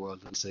around the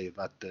world and say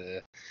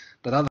that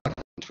other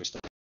countries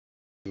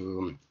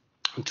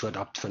to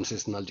adopt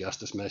transitional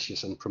justice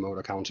measures and promote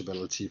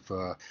accountability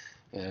for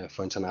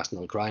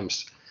international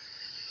crimes.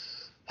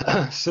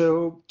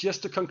 So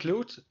just to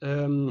conclude,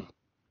 even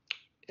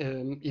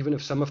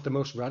if some of the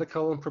most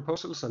radical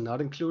proposals are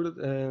not included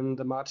in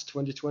the March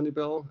 2020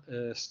 bill,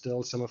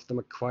 still some of them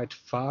are quite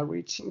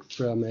far-reaching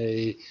from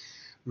a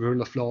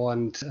rule of law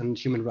and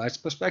human rights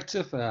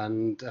perspective,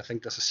 and I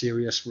think there's a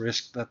serious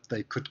risk that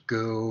they could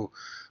go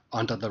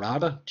under the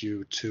radar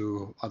due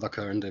to other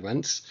current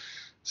events.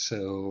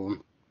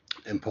 So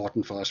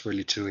important for us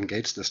really to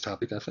engage this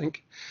topic, I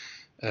think.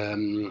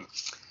 I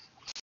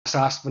was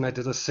asked when I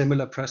did a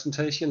similar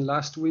presentation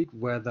last week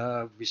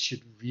whether we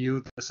should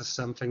view this as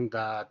something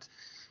that,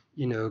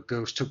 you know,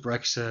 goes to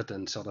Brexit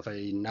and sort of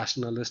a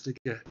nationalistic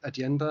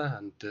agenda,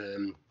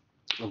 and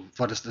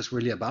what is this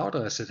really about,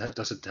 or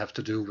does it have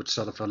to do with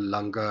sort of a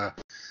longer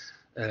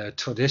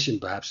tradition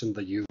perhaps in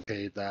the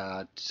UK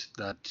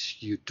that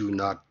you do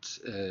not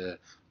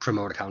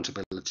promote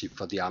accountability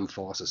for the armed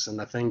forces? And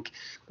I think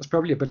there's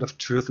probably a bit of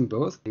truth in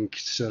both. I think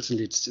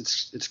certainly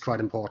it's quite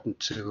important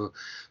to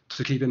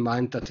keep in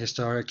mind that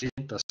historically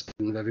there's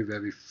been very,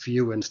 very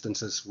few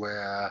instances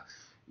where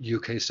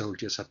UK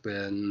soldiers have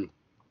been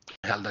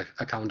held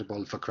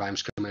accountable for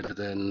crimes committed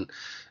in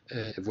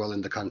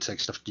the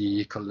context of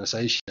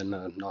decolonization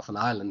of Northern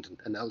Ireland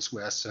and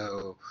elsewhere.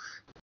 So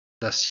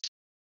there's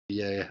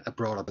a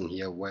broader one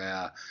here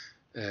where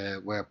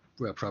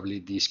probably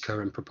these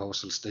current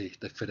proposals they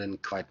fit in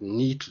quite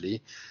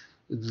neatly,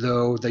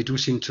 though they do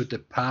seem to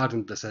depart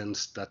in the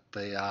sense that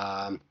they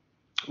are,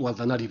 well,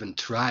 they're not even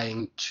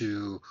trying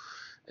to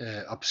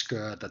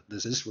obscure that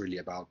this is really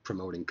about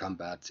promoting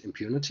combat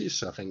impunity.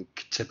 So I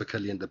think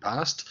typically in the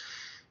past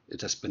it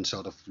has been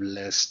sort of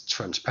less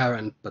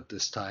transparent, but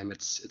this time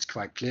it's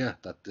quite clear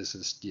that this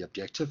is the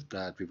objective,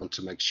 that we want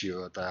to make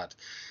sure that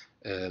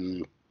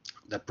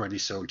that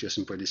British soldiers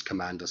and British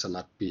commanders are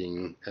not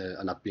being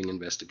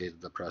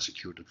investigated or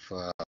prosecuted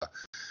for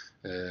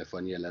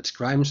any alleged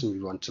crimes, and we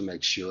want to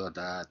make sure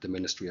that the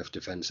Ministry of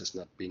Defence is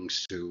not being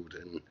sued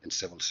in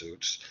civil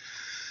suits.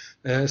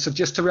 So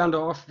just to round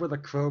off with a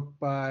quote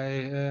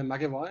by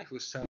McAvoy, who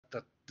said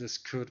that this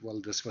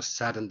was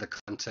said in the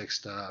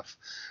context of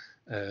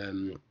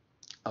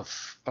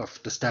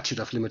the Statute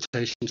of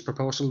Limitations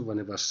proposal when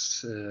it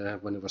was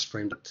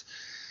framed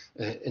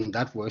in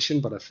that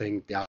version. But I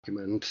think the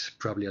argument,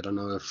 probably, I don't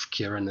know if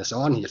Kieran is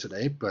on here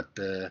today, but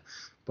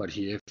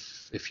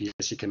if he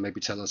is, he can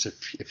maybe tell us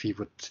if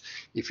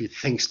he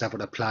thinks that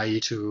would apply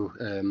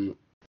to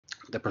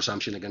the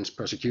presumption against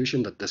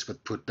persecution, that this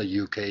would put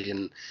the UK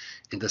in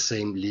the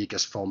same league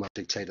as former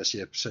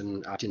dictatorships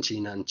in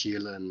Argentina and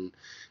Chile and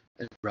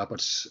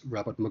Robert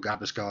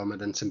Mugabe's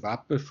government in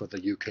Zimbabwe. For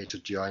the UK to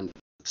join,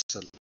 it's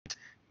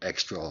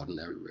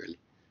extraordinary, really.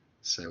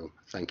 So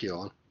thank you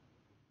all.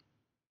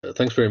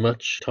 Thanks very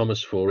much,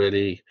 Thomas, for a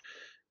really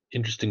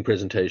interesting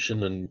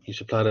presentation, and you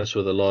supplied us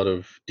with a lot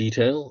of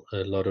detail,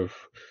 a lot of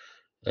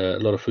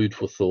food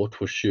for thought,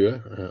 for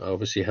sure. I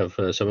obviously have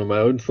some of my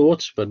own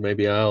thoughts, but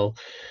maybe I'll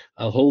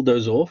hold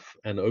those off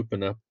and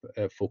open up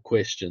for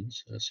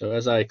questions. So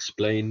as I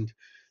explained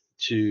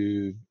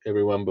to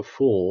everyone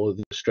before,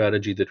 the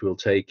strategy that we'll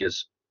take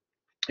is,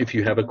 if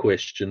you have a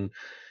question,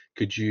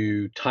 could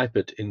you type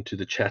it into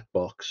the chat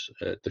box?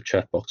 The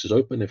chat box is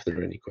open if there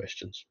are any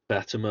questions.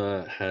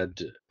 Fatima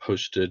had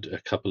posted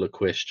a couple of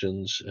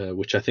questions,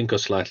 which I think are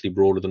slightly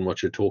broader than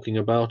what you're talking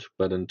about.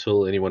 But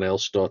until anyone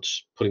else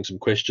starts putting some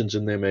questions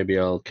in there, maybe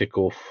I'll kick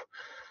off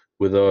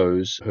with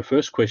those. Her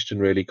first question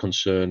really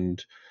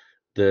concerned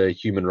the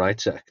Human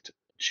Rights Act.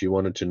 She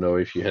wanted to know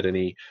if you had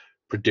any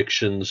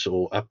predictions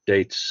or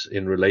updates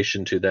in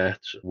relation to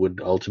that.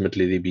 Would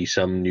ultimately there be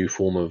some new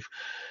form of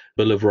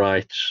Bill of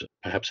Rights?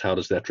 Perhaps how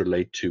does that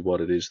relate to what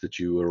it is that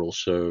you were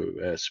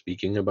also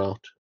speaking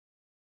about?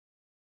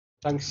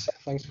 Thanks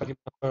for the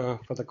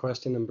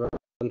question,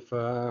 and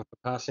for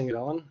passing it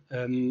on.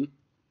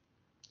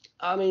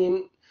 I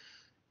mean,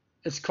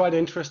 it's quite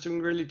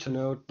interesting really to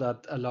note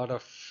that a lot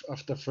of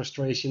the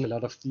frustration, a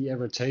lot of the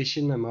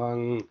irritation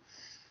among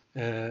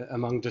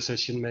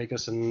decision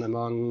makers and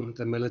among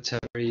the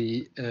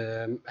military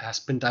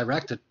has been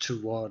directed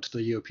towards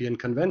the European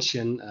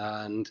Convention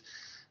and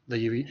the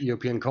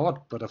European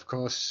Court. But of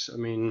course, I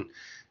mean,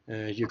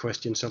 your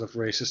question sort of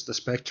raises the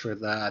spectre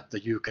that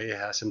the UK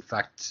has in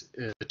fact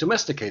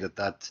domesticated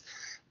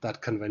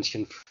that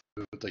convention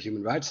through the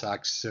Human Rights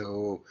Act.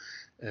 So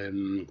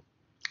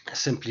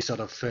simply sort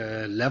of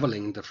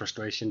leveling the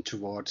frustration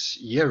towards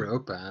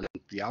Europe and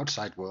the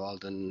outside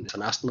world and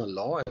international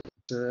law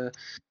is a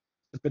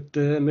bit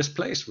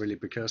misplaced, really,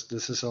 because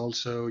this is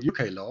also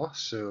UK law.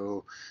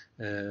 So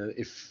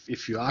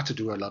if you are to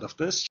do a lot of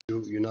this,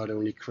 you not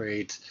only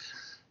create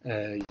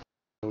a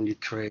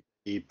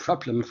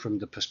problem from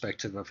the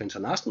perspective of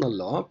international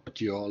law,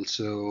 but you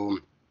also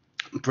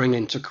bring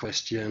into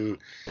question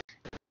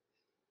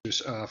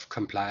issues of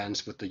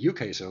compliance with the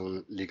UK's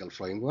own legal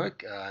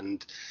framework.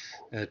 And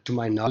to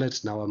my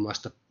knowledge, now I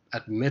must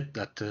admit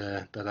that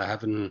I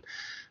haven't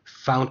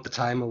found the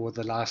time over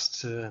the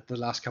last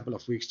couple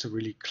of weeks to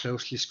really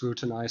closely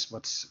scrutinize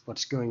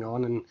what's going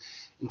on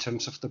in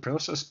terms of the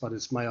process. But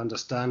it's my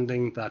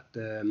understanding that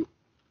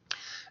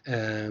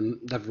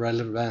that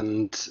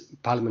relevant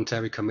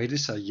parliamentary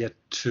committees are yet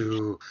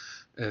to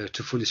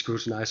fully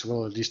scrutinize,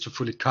 well, at least to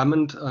fully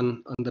comment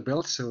on the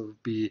bill. So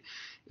it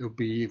will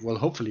be well.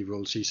 Hopefully,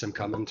 we'll see some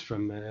comment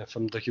from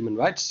the Human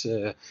Rights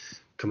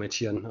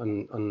Committee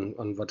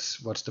on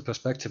what's the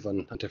perspective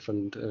on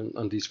different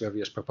on these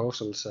various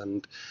proposals.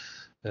 And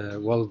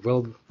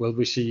will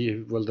we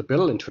see? Well, the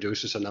bill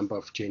introduces a number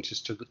of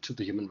changes to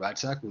the Human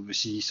Rights Act. Will we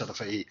see sort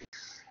of a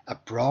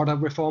broader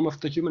reform of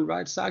the Human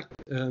Rights Act?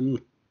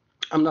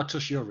 I'm not too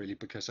sure really,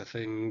 because I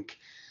think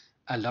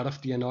a lot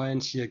of the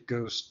annoyance here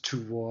goes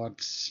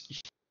towards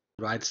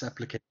human rights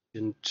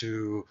application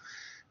to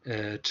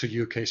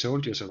UK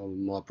soldiers, or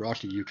more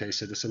broadly UK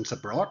citizens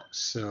abroad.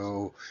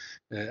 So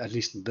at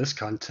least in this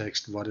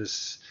context, what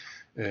is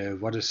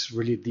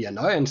really the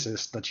annoyance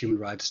is that human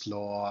rights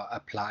law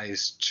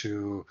applies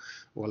to,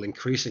 well,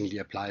 increasingly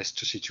applies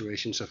to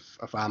situations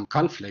of armed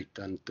conflict,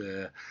 and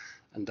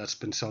that's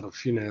been sort of,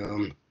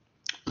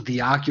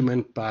 the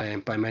argument by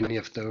many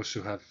of those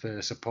who have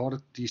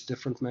supported these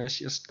different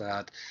measures,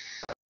 that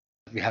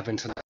we have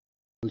international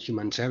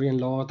humanitarian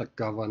law that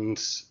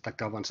governs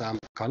armed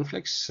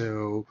conflicts,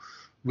 so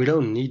we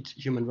don't need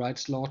human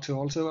rights law to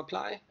also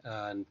apply.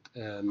 And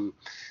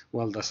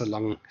well, there's a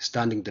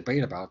long-standing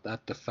debate about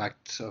that. The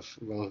fact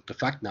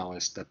now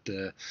is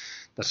that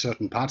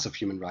certain parts of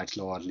human rights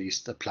law at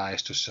least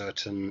applies to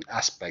certain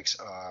aspects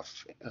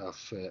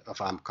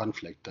of armed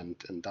conflict, and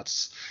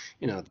that's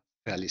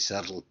fairly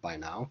settled by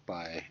now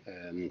by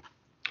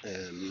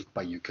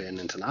UK and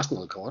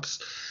international courts.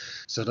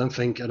 So I don't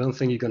think you're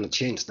going to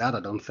change that.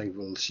 I don't think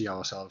we'll see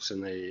ourselves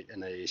in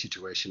a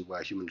situation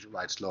where human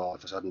rights law all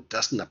of a sudden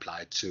doesn't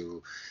apply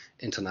to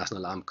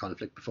international armed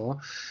conflict before.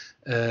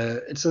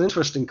 It's an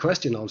interesting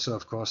question also,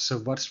 of course. So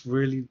what's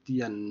really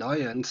the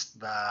annoyance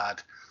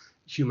that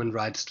human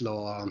rights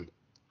law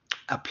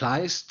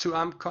applies to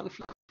armed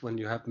conflict when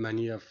you have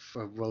many of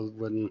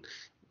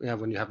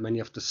when you have many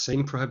of the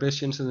same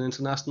prohibitions in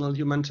international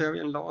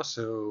humanitarian law?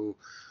 So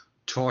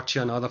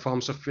torture and other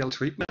forms of ill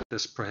treatment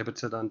is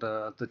prohibited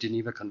under the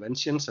Geneva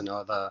Conventions and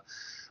other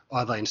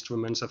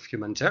instruments of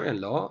humanitarian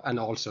law, and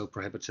also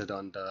prohibited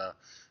under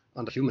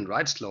human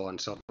rights law.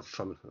 And sort of,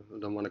 I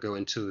don't want to go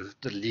into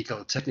the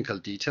legal technical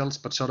details,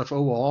 but sort of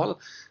overall,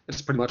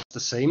 it's pretty much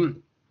the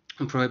same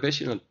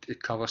prohibition, and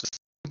it covers the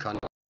same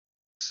conduct.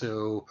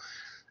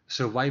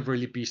 So why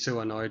really be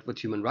so annoyed with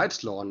human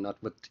rights law and not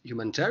with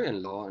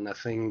humanitarian law? And I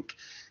think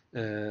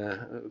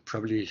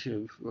probably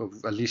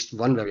at least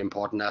one very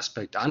important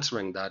aspect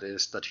answering that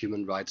is that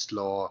human rights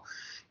law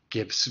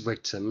gives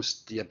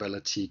victims the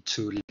ability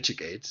to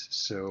litigate.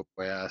 So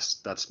whereas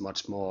that's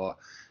much more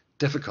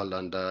difficult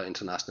under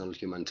international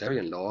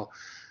humanitarian law,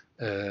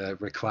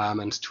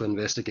 requirements to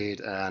investigate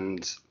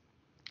and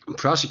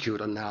prosecute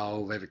are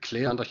now very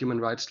clear under human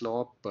rights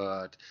law,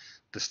 but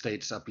the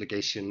state's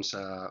obligations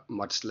are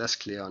much less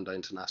clear under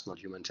international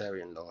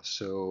humanitarian law.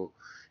 So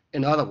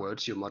in other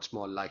words, you're much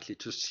more likely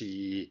to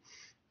see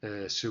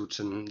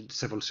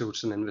civil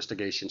suits and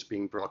investigations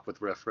being brought with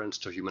reference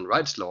to human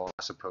rights law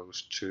as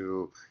opposed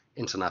to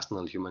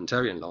international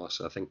humanitarian law.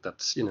 So I think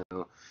that's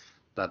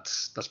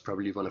that's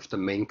probably one of the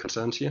main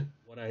concerns here.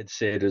 What I had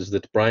said is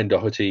that Brian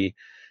Doherty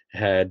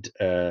had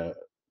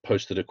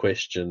posted a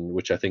question,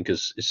 which I think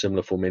is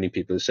similar for many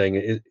people, is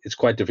saying it's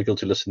quite difficult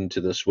to listen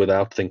to this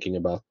without thinking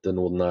about the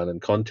Northern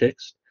Ireland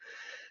context.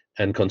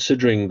 And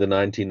considering the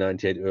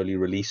 1998 early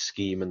release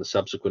scheme and the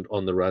subsequent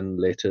on-the-run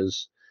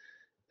letters,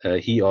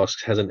 he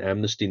asks, has an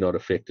amnesty not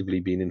effectively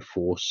been in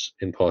force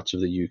in parts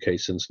of the UK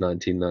since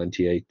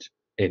 1998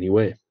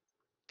 anyway?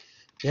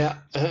 Yeah,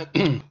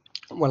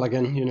 well,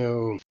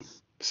 again,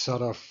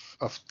 sort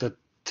of the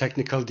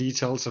technical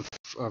details of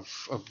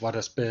what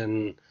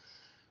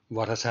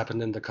has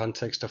happened in the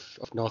context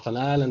of Northern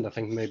Ireland. I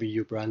think maybe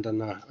you,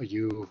 Brandon, or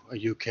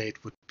you,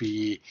 Kate, would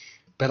be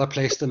better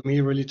placed than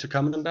me really to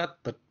comment on that.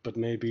 But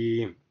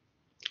maybe,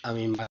 I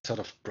mean, my sort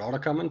of broader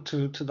comment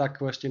to that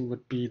question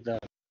would be that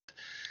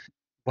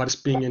what is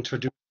being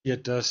introduced here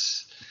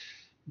does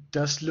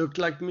look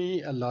like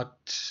me a lot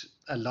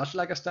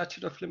like a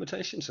statute of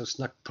limitations. So it's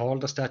not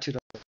called a statute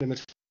of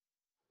limitations.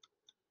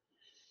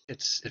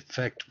 Its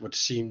effect would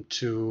seem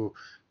to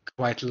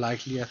quite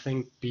likely, I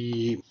think,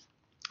 be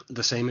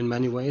the same in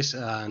many ways.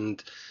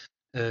 And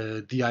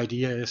the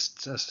idea is,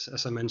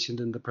 as I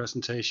mentioned in the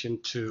presentation,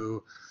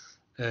 to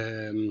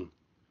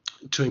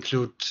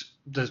include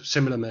the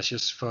similar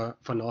measures for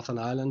Northern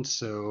Ireland.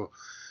 So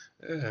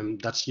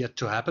that's yet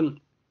to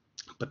happen,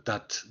 but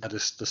that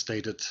is the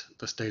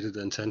stated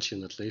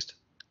intention, at least.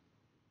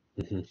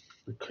 Mm-hmm.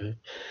 Okay,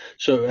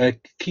 so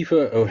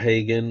Kiefer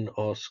O'Hagan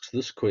asks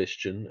this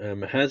question: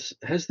 Has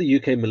the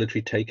UK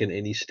military taken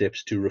any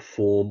steps to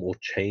reform or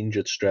change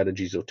its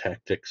strategies or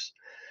tactics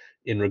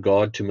in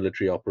regard to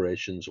military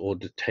operations or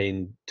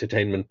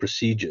detainment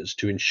procedures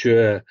to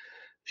ensure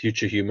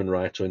future human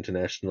rights or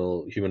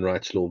international human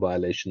rights law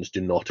violations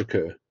do not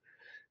occur?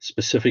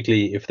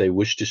 Specifically, if they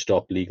wish to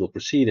stop legal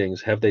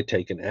proceedings, have they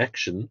taken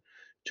action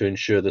to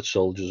ensure that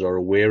soldiers are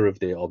aware of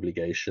their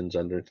obligations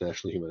under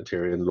international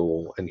humanitarian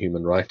law and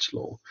human rights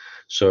law.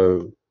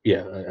 So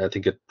yeah, I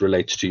think it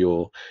relates to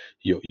your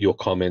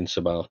comments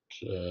about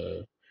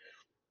the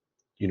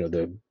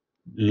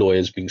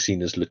lawyers being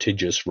seen as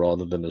litigious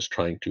rather than as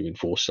trying to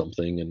enforce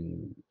something.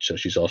 And so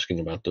she's asking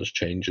about those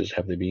changes.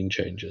 Have there been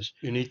changes?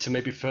 You need to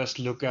maybe first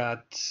look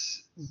at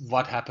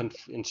what happened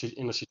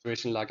in a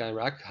situation like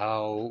Iraq.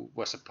 How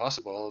was it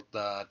possible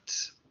that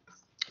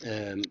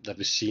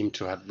we seem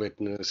to have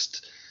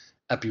witnessed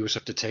abuse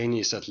of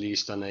detainees, at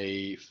least on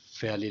a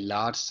fairly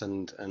large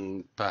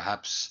and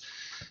perhaps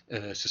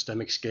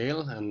systemic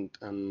scale?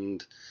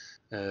 And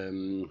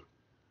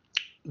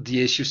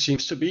the issue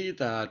seems to be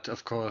that,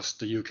 of course,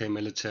 the UK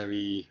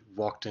military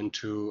walked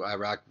into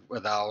Iraq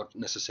without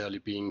necessarily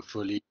being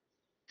fully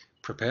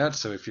prepared.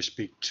 So if you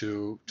speak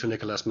to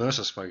Nicholas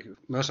Mercer,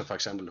 for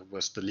example, who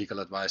was the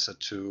legal advisor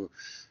to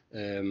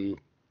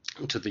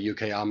the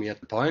UK Army at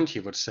the point,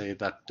 he would say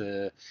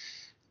that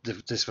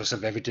this was a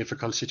very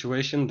difficult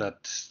situation,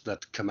 that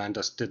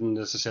commanders didn't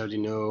necessarily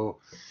know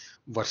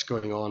what's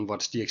going on,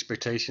 what's the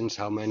expectations,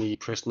 how many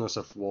prisoners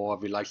of war are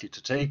we likely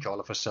to take. All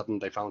of a sudden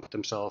they found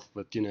themselves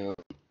with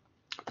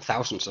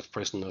thousands of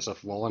prisoners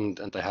of war, and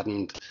they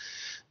hadn't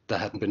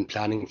been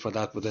planning for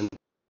that within the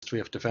Ministry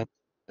of Defense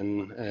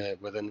and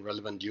within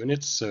relevant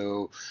units.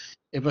 So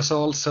it was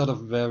all sort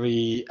of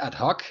very ad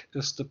hoc,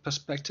 is the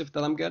perspective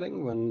that I'm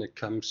getting when it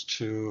comes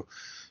to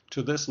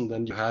this. And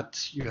then you had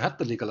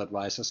the legal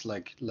advisors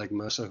like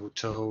Mercer, who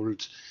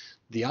told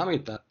the army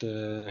that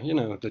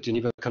the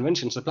Geneva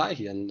Conventions apply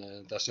here, and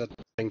there's certain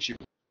things you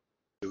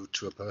do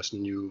to a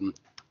person you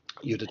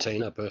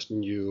detain, a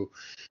person you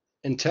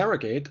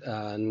interrogate.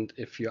 And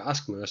if you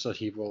ask Mercer,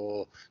 he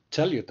will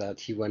tell you that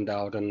he went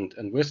out and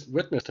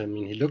witnessed. I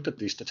mean, he looked at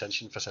these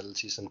detention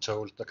facilities and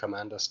told the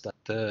commanders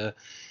that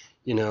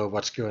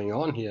what's going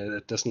on here,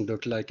 it doesn't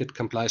look like it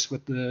complies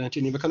with the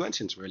Geneva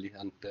Conventions, really.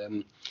 And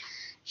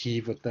he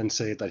would then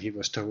say that he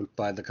was told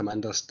by the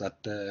commanders that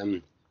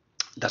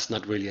that's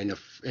not really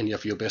any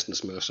of your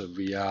business, Mercer.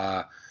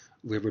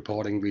 We're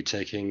reporting, we're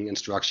taking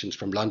instructions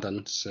from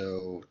London,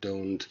 so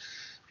don't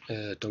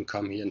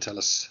come here and tell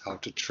us how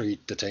to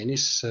treat detainees.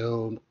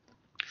 So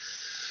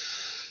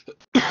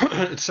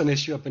it's an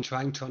issue I've been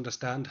trying to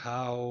understand,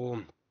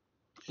 how,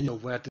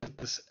 where did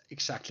this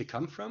exactly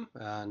come from?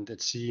 And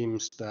it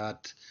seems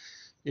that,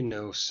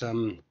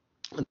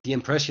 the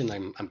impression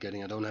I'm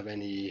getting, I don't have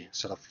any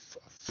sort of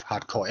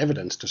hardcore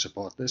evidence to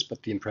support this,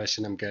 but the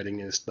impression I'm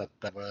getting is that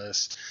there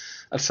was,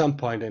 at some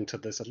point into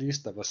this at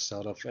least, there was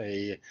sort of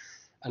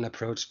an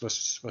approach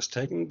was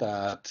taken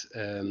that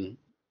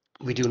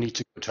we do need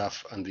to go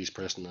tough on these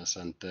prisoners,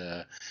 and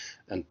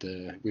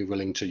we're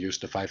willing to use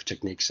the 5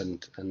 techniques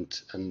and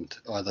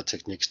other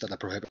techniques that are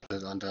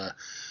prohibited under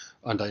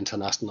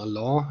international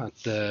law.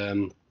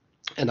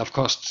 And of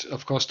course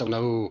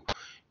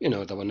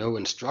there were no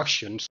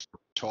instructions to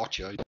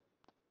torture.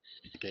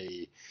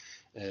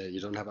 You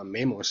don't have a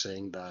memo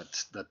saying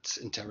that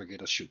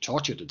interrogators should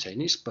torture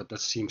detainees, but there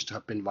seems to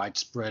have been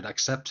widespread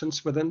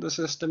acceptance within the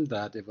system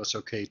that it was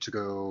okay to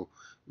go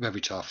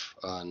very tough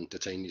on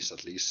detainees,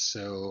 at least.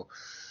 So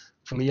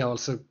for me, I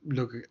also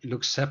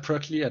look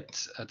separately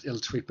at ill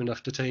treatment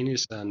of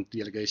detainees and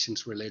the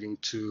allegations relating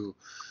to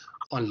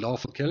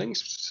unlawful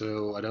killings.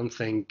 So I don't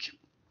think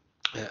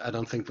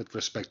with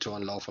respect to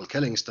unlawful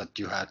killings that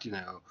you had,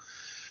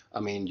 I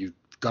mean, you've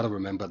got to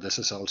remember this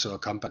is also a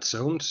combat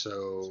zone.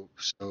 So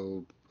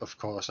of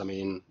course, I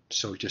mean,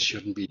 soldiers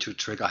shouldn't be too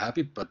trigger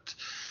happy, but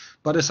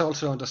it's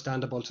also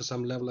understandable to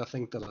some level. I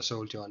think that a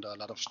soldier under a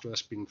lot of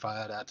stress being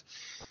fired at,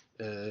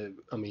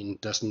 I mean,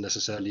 doesn't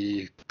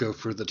necessarily go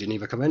through the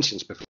Geneva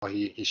Conventions before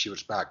he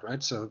shoots back,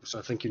 right? So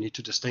I think you need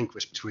to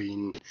distinguish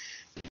between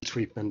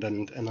treatment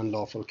and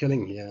unlawful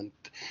killing here.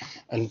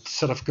 And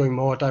sort of going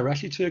more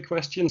directly to your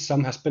question,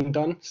 some has been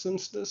done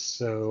since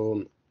this.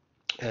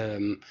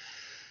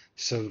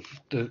 So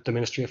the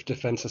Ministry of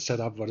Defense has set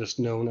up what is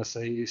known as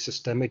a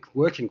systemic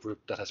working group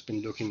that has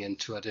been looking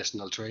into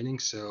additional training.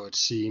 So it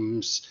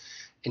seems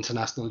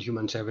international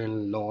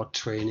humanitarian law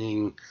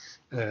training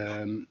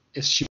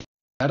is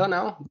better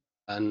now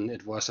than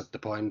it was at the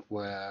point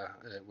where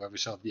we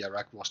saw the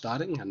Iraq war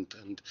starting,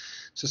 and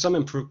so some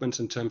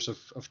improvements in terms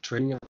of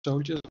training of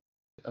soldiers.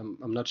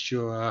 I'm not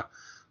sure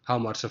how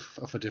much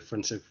of a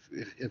difference if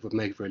it would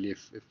make, really,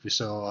 if we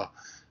saw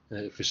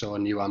a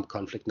new armed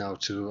conflict now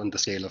on the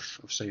scale of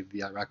say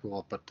the Iraq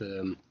war, but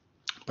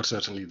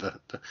certainly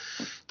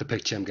the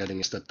picture I'm getting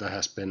is that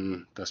there's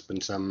been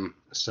some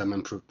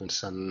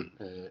improvements in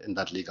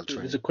that legal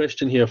training. There's a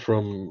question here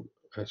from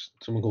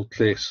someone called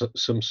Claire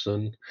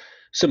Simmons,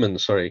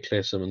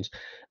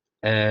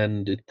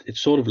 and it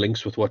sort of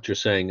links with what you're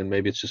saying, and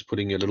maybe it's just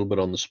putting you a little bit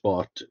on the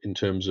spot in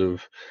terms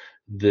of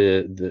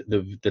the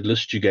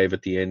list you gave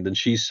at the end. And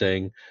she's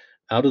saying,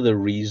 out of the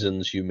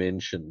reasons you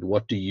mentioned,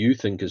 what do you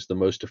think is the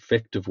most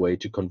effective way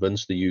to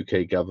convince the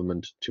UK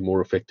government to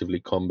more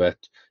effectively combat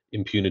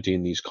impunity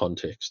in these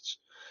contexts?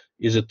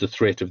 Is it the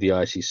threat of the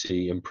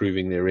ICC,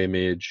 improving their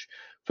image,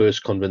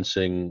 first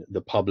convincing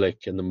the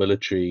public and the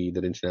military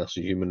that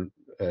international human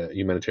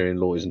humanitarian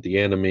law isn't the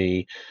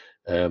enemy.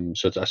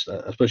 So I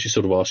suppose she's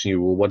sort of asking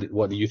you, well,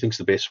 what do you think is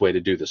the best way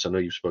to do this? I know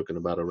you've spoken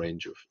about a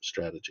range of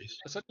strategies.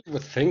 I certainly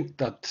would think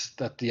that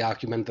the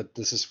argument that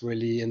this is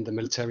really in the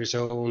military's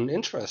own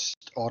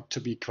interest ought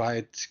to be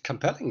quite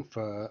compelling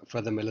for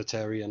the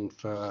military and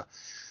for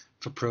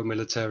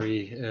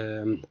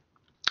pro-military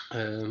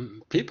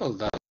people.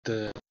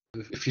 That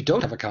if you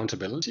don't have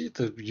accountability,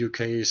 the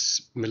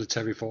UK's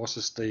military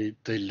forces they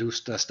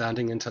lose their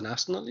standing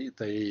internationally.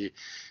 They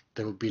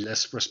will be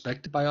less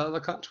respected by other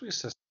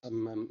countries.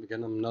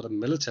 Again, I'm not a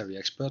military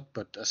expert,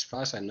 but as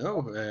far as I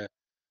know,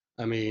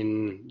 I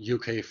mean,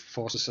 UK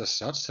forces as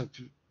such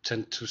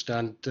tend to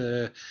stand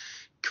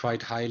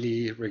quite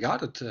highly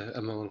regarded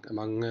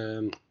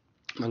among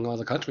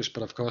other countries.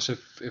 But of course,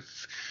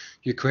 if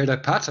you create a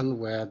pattern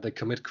where they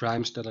commit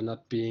crimes that are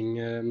not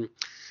being,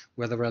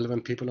 where the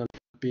relevant people are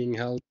not being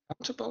held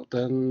accountable,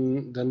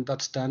 then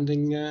that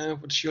standing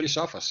would surely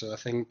suffer. So I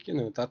think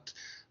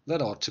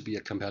that ought to be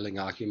a compelling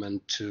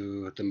argument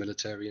to the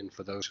military and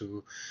for those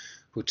who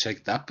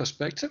take that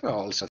perspective. I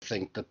also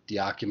think that the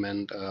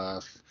argument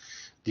of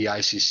the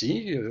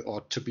ICC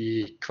ought to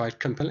be quite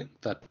compelling,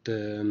 that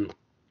the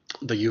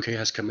UK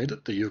has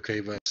committed. The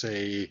UK was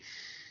a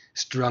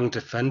strong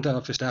defender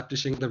of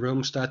establishing the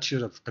Rome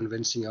Statute, of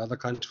convincing other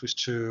countries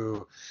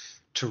to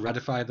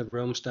ratify the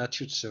Rome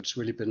Statute. So it's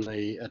really been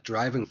a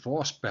driving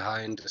force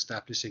behind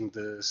establishing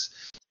this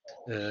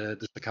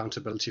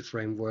accountability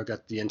framework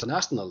at the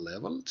international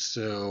level.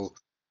 So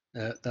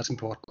that's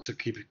important to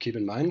keep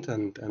in mind,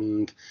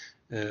 and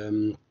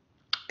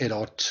it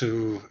ought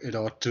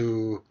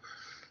to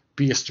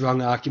be a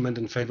strong argument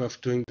in favor of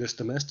doing this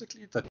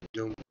domestically, that you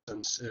don't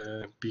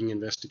being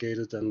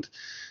investigated and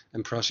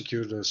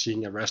prosecuted or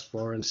seeing arrest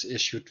warrants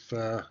issued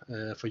for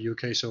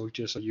UK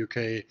soldiers or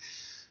UK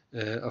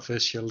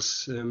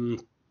officials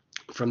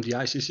from the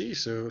ICC.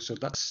 So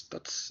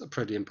that's a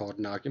pretty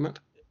important argument.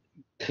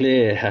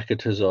 Claire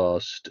Hackett has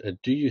asked,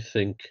 do you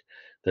think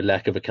the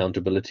lack of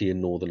accountability in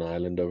Northern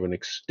Ireland over an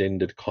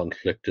extended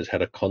conflict has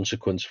had a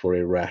consequence for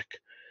Iraq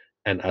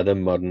and other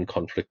modern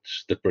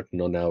conflicts that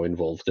Britain are now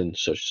involved in?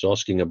 So she's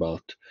asking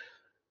about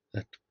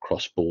that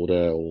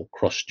cross-border or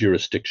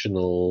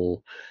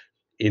cross-jurisdictional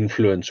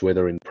influence,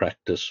 whether in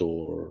practice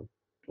or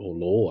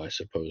law, I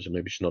suppose. And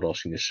maybe she's not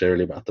asking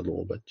necessarily about the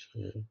law, but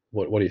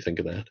what do you think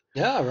of that?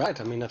 Yeah, right.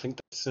 I mean, I think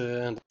that's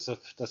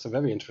a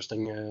very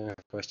interesting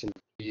question.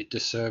 It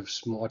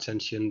deserves more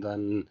attention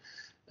than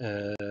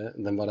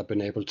what I've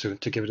been able to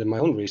give it in my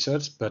own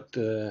research. But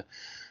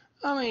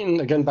I mean,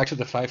 again, back to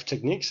the 5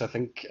 techniques. I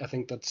think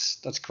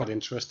that's quite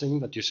interesting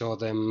that you saw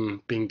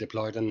them being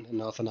deployed in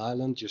Northern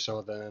Ireland. You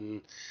saw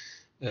then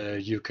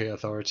UK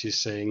authorities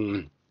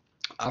saying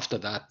after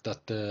that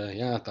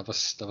yeah, that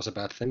was a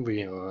bad thing.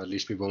 Or at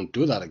least we won't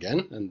do that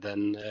again. And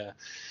then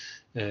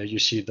you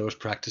see those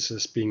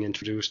practices being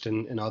introduced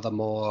in other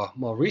more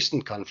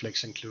recent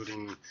conflicts,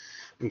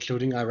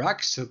 including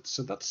Iraq.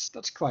 So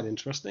that's quite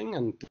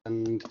interesting.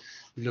 And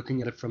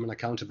looking at it from an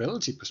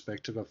accountability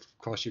perspective, of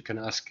course, you can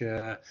ask,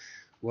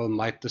 well,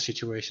 might the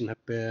situation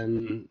have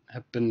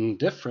been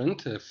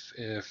different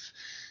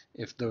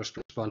if those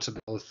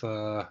responsible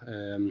for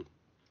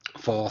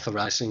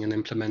authorizing and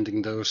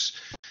implementing those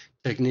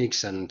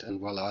techniques and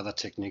well, other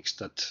techniques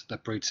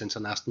that breach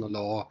international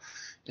law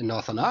in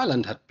Northern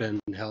Ireland had been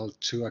held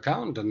to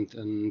account,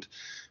 and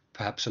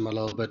perhaps I'm a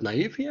little bit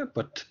naive here,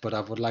 but I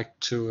would like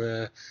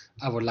to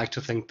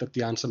think that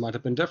the answer might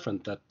have been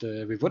different, that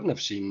we wouldn't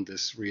have seen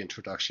this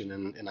reintroduction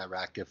in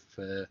Iraq if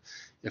that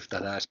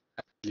had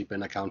actually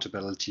been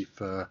accountability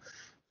for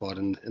it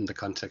in the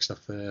context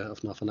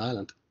of Northern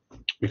Ireland.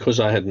 Because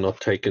I had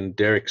not taken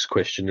Derek's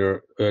question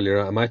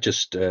earlier, I might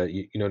just,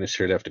 you don't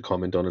necessarily have to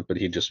comment on it, but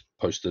he just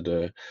posted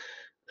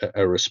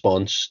a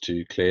response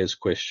to Claire's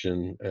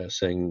question,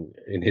 saying,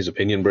 in his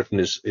opinion, Britain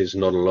is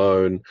not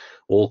alone.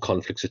 All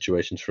conflict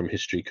situations from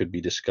history could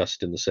be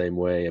discussed in the same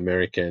way.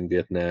 America and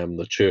Vietnam,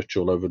 the church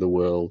all over the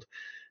world,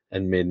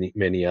 and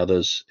many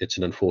others. It's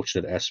an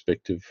unfortunate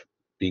aspect of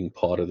being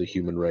part of the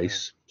human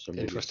race. So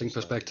interesting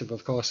perspective,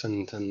 of course,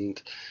 and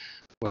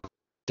well,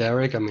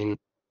 Derek, I mean,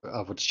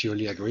 I would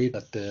surely agree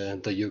that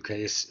the UK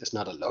is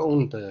not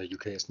alone. The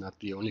UK is not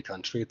the only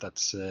country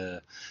that's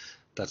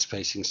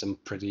facing some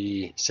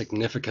pretty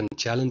significant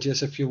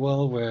challenges, if you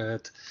will,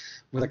 with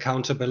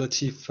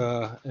accountability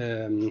for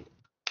the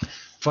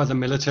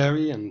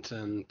military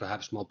and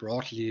perhaps more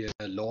broadly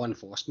law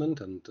enforcement,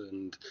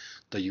 and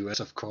the US,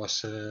 of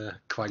course,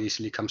 quite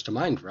easily comes to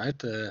mind,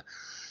 right?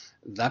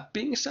 That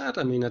being said,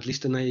 I mean, at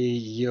least in a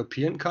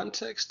European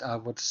context, I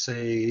would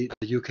say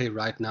the UK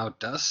right now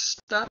does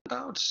stand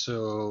out.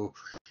 So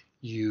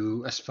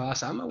as far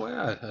as I'm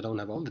aware, I don't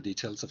have all the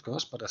details, of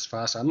course, but as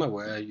far as I'm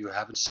aware, you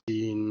haven't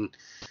seen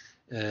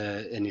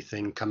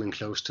anything coming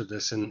close to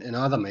this in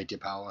other major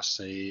powers,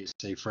 say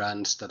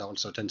France, that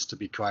also tends to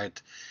be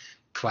quite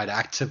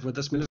active with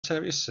this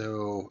military.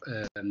 So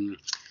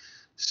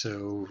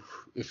So,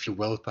 if you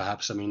will,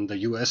 perhaps, I mean, the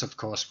US, of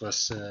course,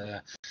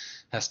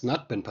 has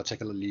not been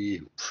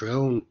particularly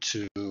prone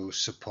to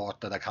support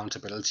that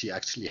accountability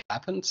actually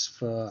happens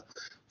for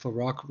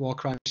war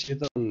crimes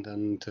either.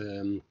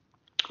 And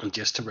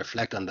just to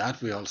reflect on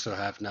that, we also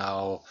have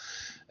now,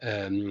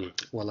 an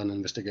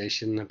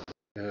investigation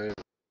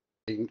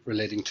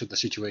relating to the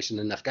situation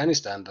in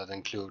Afghanistan that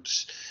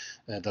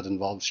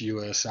involves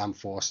U.S. armed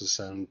forces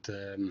and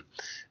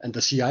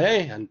the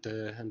CIA, and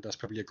that's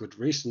probably a good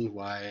reason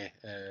why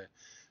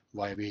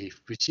we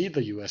see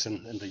the US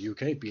and the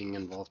UK being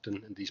involved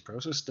in these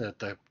processes. That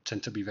they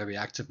tend to be very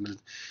active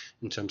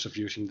in terms of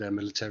using their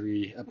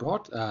military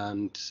abroad,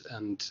 and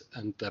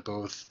they're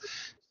both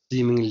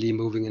seemingly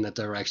moving in a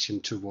direction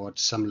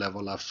towards some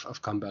level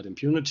of combat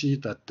impunity.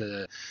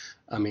 That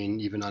I mean,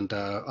 even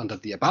under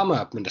the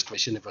Obama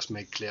administration, it was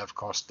made clear, of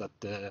course,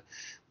 that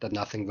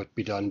nothing would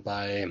be done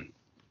by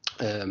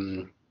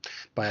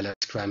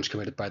alleged crimes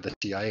committed by the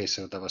CIA.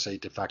 So there was a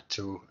de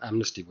facto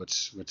amnesty,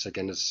 which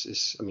again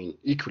is I mean,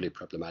 equally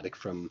problematic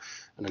from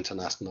an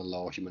international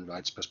law human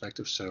rights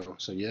perspective. So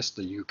yes,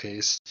 the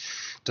UK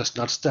does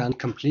not stand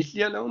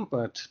completely alone,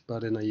 but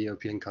in a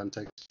European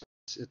context,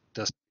 it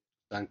does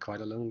stand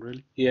quite alone,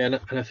 really. Yeah, and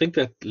I think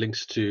that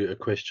links to a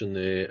question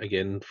there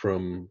again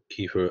from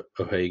Kiefer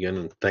O'Hagan,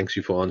 and thanks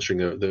you for answering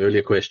the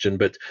earlier question,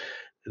 but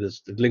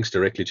it links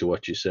directly to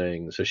what you're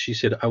saying. So she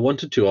said, I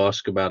wanted to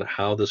ask about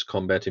how this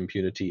combat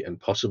impunity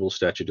and possible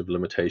statute of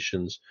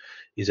limitations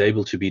is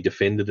able to be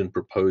defended and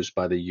proposed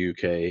by the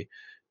UK,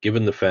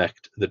 given the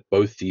fact that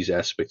both these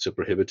aspects are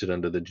prohibited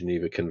under the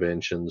Geneva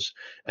Conventions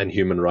and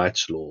human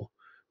rights law.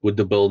 Would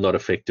the bill not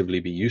effectively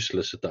be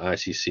useless at the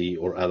ICC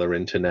or other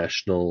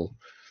international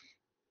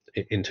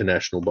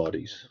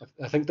bodies?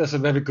 I think there's a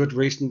very good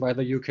reason why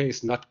the UK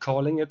is not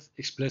calling it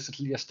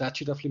explicitly a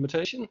statute of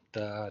limitation,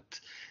 that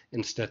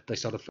instead they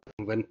sort of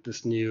invent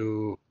this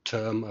new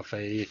term of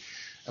a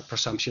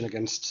presumption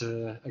against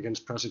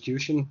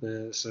prosecution.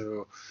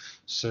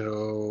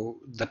 So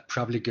that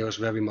probably goes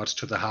very much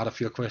to the heart of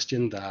your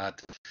question,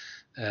 that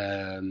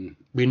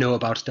we know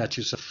about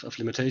statutes of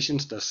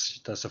limitations.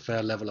 There's a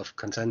fair level of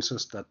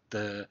consensus that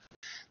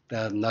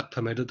they're not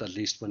permitted, at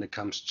least when it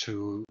comes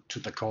to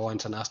the core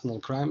international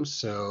crimes.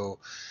 So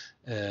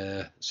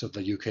the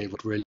UK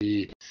would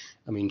really,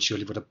 I mean,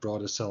 surely would have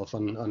brought itself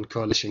on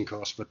coalition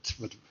course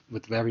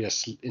with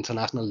various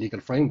international legal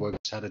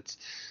frameworks had it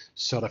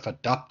sort of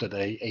adopted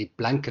a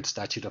blanket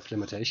statute of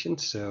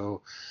limitations.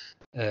 So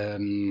I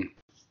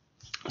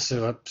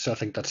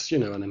think that's,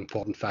 an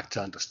important factor,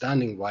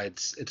 understanding why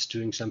it's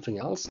doing something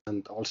else,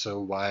 and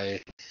also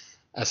why,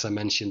 as I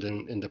mentioned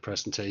in the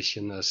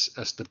presentation, as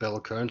the bill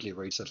currently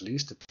reads, at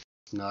least, it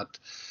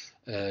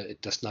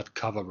does not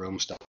cover Rome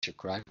Statute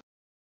crime.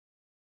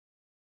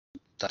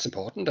 That's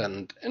important,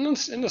 and in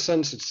a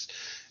sense,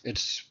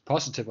 it's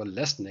positive or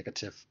less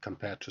negative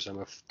compared to some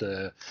of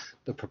the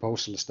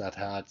proposals that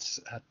had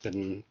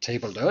been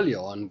tabled earlier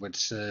on,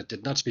 which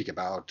did not speak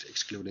about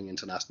excluding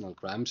international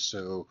crimes.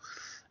 So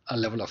a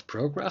level of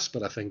progress,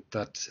 but I think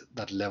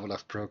that level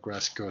of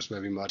progress goes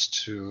very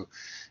much to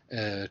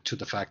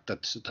the fact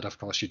that of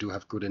course you do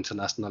have good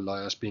international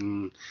lawyers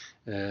being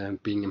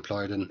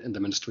employed in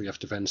the Ministry of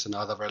Defense and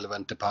other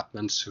relevant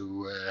departments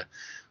who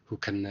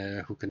can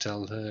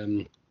tell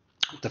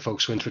the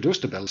folks who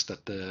introduced the bills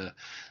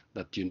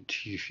that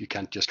you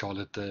can't just call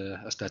it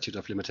a statute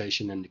of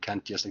limitation, and you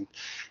can't just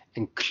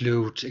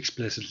include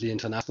explicitly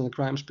international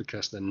crimes,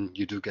 because then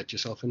you do get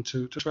yourself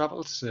into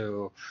trouble.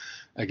 So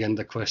again,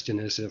 the question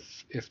is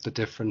if the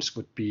difference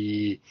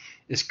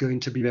is going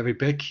to be very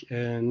big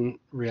in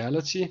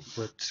reality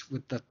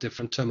with that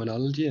different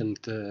terminology, and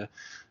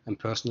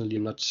personally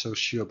I'm not so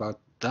sure about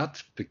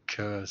that,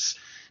 because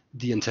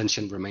the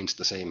intention remains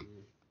the same.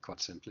 Quite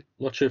simply.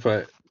 Not sure if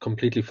I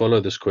completely follow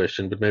this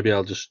question, but maybe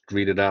I'll just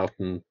read it out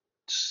and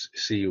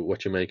see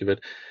what you make of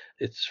it.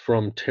 It's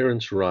from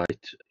Terence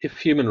Wright. If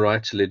human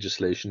rights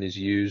legislation is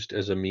used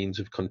as a means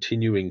of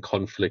continuing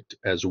conflict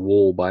as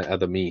war by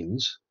other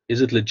means,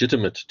 is it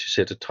legitimate to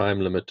set a time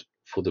limit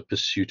for the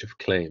pursuit of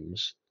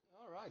claims?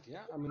 All right,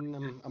 yeah. I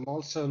mean, I'm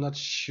also not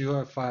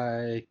sure if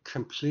I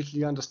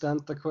completely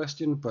understand the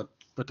question, but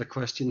the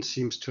question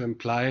seems to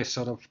imply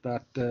sort of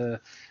that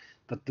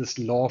this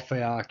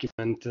lawfare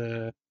argument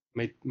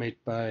made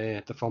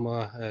by the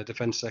former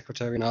defense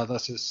secretary and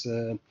others is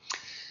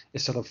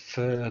sort of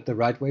the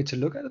right way to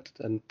look at it.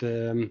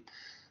 And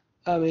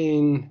I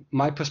mean,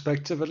 my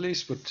perspective at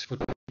least would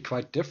be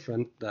quite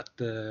different. That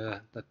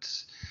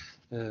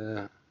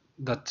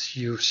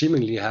you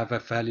seemingly have a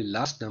fairly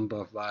large number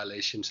of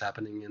violations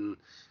happening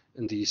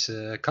in these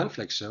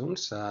conflict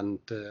zones, and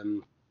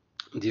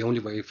the only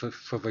way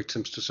for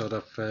victims to sort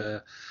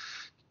of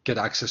get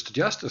access to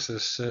justice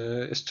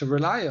is to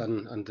rely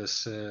on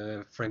this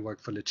framework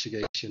for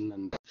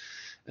litigation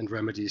and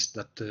remedies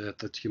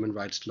that human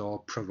rights law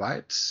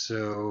provides.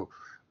 So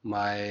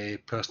my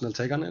personal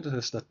take on it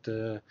is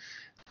that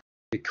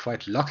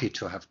quite lucky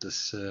to have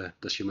this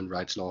human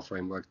rights law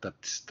framework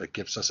that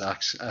gives us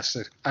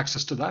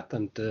access to that,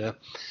 and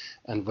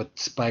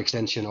by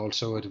extension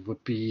also it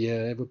would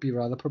be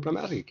rather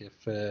problematic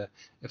if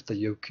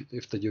the UK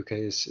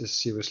is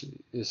seriously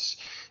is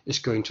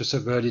going to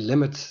severely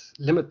limit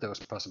those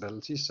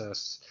possibilities,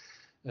 as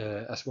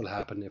will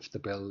happen if the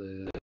bill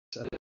is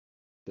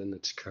in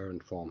its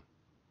current form.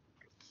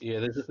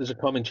 Yeah, there's a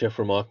comment here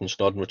from Martin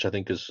Snodden, which I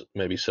think is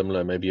maybe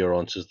similar. Maybe your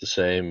answer is the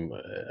same.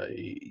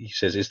 He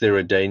says, "Is there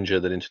a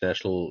danger that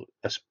international,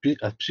 I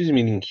presume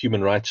meaning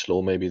human rights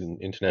law, maybe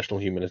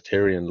international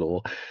humanitarian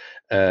law,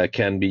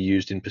 can be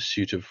used in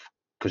pursuit of?"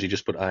 Because he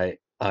just put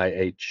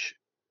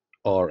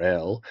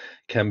IHRL,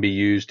 can be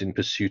used in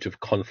pursuit of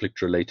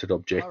conflict-related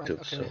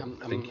objectives. Right, okay. So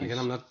I think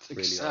I'm not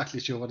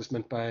exactly sure what is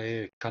meant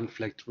by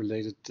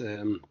conflict-related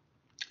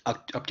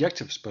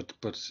objectives, but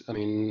I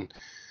mean,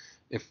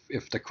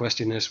 if the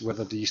question is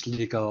whether these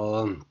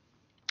legal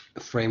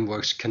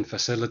frameworks can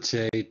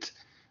facilitate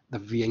the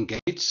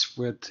re-engage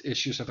with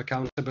issues of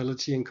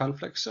accountability in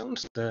conflict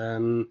zones,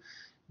 then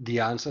the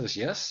answer is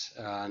yes.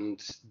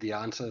 And the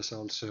answer is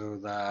also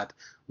that,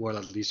 well,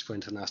 at least for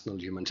international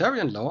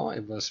humanitarian law,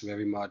 it was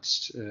very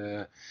much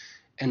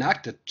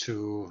enacted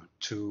to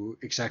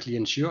exactly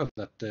ensure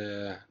that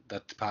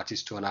that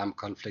parties to an armed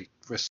conflict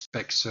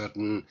respect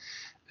certain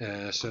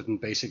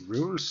basic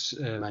rules,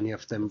 many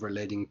of them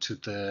relating to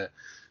the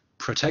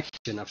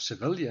protection of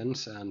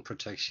civilians and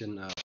protection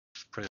of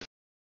prisoners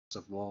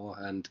of war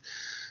and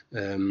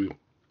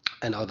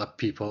other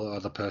people,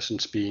 other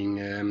persons being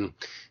in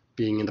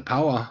the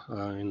power,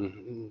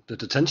 in the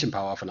detention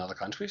power of another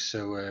country.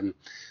 So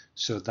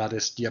that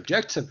is the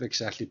objective,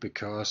 exactly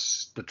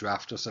because the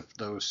drafters of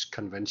those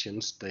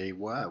conventions, they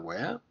were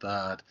aware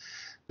that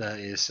there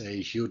is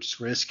a huge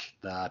risk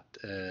that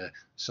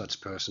such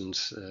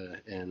persons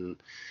in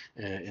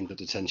the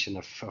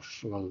detention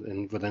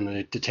within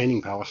a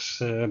detaining power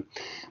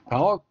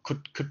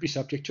could be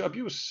subject to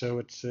abuse. So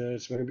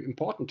it's very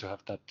important to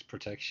have that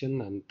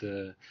protection,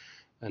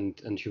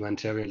 and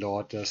humanitarian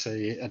law does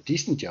a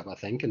decent job, I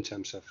think, in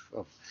terms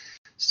of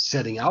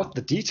setting out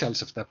the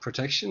details of that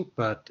protection,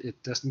 but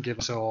it doesn't give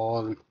us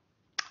all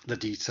the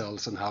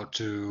details on how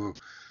to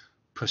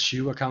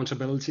pursue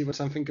accountability when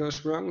something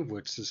goes wrong,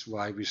 which is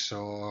why we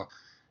saw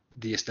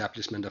the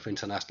establishment of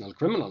international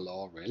criminal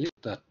law, really,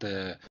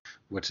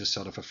 which is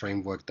sort of a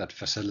framework that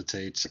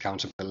facilitates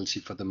accountability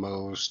for the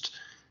most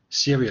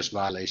serious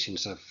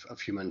violations of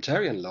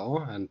humanitarian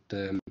law. And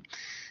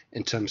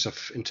in terms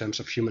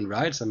of human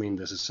rights, I mean,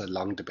 this is a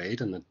long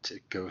debate, and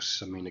it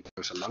goes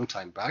a long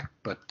time back.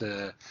 But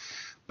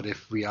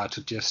if we are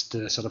to just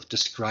sort of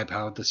describe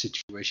how the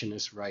situation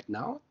is right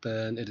now,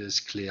 then it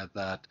is clear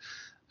that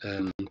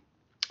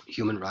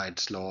human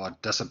rights law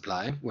does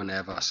apply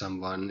whenever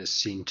someone is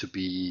seen to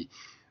be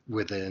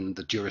within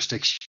the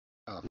jurisdiction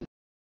of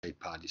state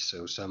parties.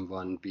 So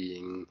someone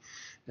being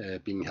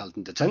held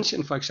in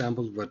detention, for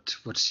example,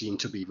 would seem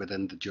to be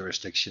within the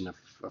jurisdiction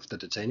of the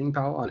detaining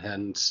power, and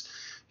hence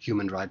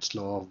human rights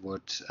law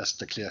would, as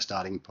the clear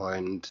starting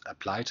point,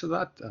 apply to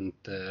that.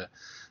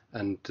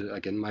 And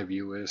again, my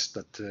view is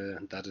that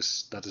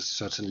that is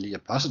certainly a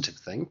positive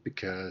thing,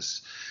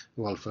 because,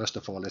 well, first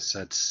of all, it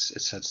sets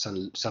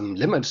some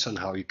limits on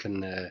how you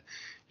can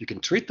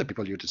treat the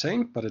people you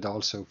detain, but it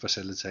also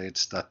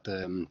facilitates that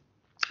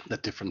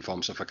different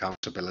forms of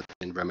accountability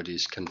and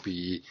remedies can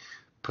be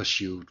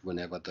pursued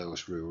whenever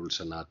those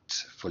rules are not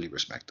fully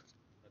respected.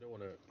 I don't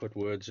want to put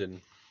words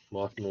in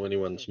Martin or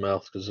anyone's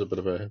mouth, because it's a bit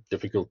of a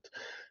difficult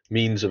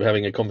means of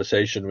having a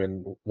conversation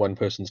when one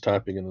person's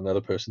typing and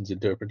another person's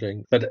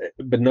interpreting. But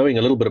knowing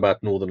a little bit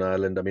about Northern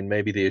Ireland, I mean,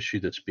 maybe the issue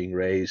that's being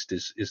raised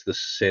is the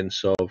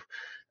sense of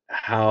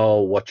how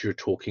what you're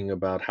talking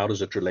about, how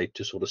does it relate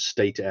to sort of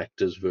state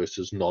actors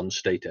versus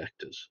non-state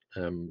actors?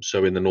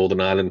 So in the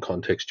Northern Ireland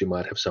context, you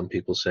might have some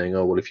people saying,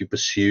 oh, well, if you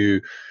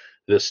pursue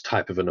this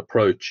type of an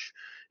approach,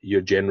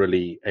 you're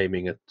generally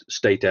aiming at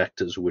state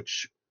actors,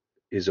 which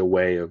is a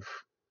way of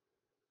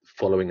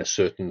following a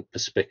certain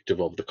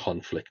perspective of the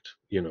conflict,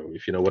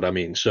 if you know what I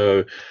mean.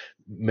 So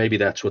maybe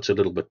that's what's a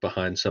little bit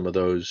behind some of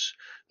those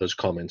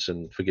comments,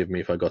 and forgive me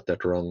if I got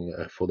that wrong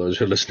for those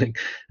who are listening,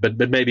 but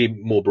maybe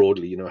more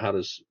broadly, how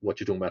does what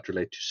you're talking about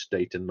relate to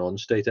state and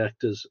non-state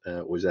actors,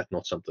 or is that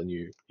not something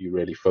you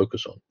really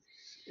focus on?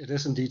 It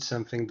is indeed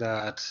something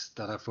that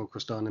I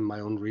focused on in my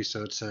own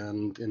research,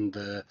 and in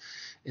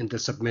the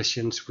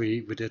submissions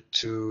we did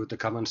to the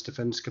Commons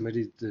Defence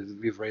Committee.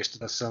 We've raised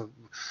it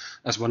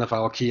as one of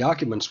our key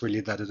arguments,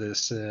 really, that it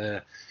is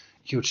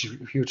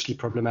hugely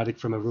problematic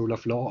from a rule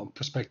of law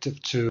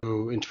perspective to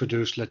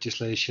introduce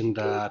legislation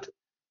that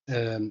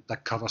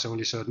covers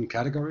only certain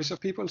categories of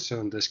people. So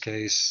in this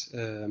case,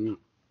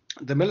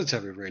 the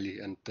military, really,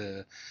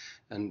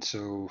 and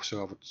so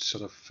I would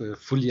sort of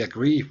fully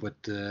agree with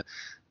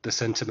the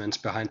sentiments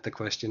behind the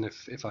question,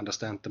 if I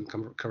understand them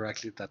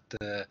correctly, that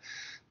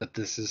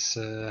this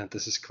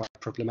is quite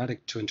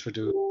problematic to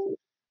introduce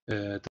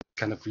the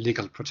kind of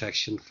legal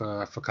protection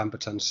for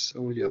competence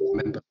only of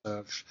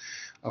members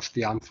of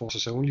the armed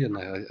forces only. And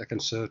I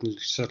can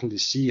certainly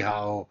see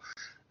how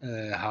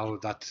how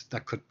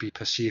that could be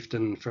perceived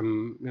in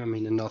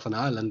Northern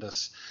Ireland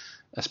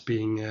as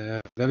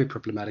being very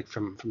problematic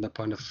from that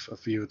point of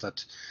view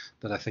that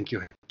I think you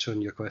have to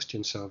in your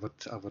question. So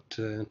I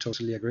would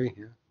totally agree.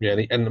 Yeah,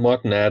 and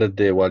Martin added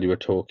there while you were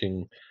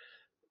talking,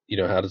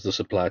 how does this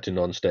apply to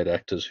non-state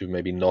actors who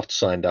maybe not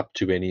signed up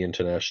to any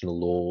international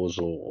laws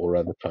or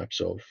other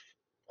types of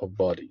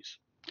bodies?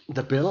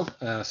 The bill,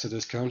 as it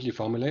is currently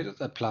formulated,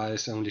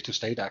 applies only to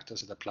state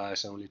actors. It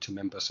applies only to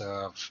members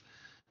of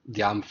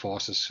the armed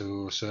forces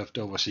who served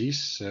overseas.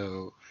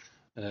 So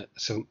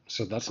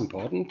that's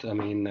important.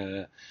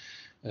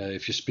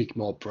 If you speak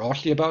more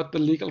broadly about the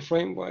legal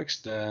frameworks,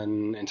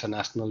 then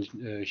international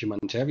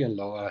humanitarian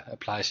law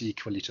applies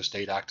equally to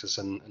state actors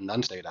and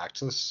non-state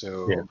actors.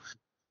 So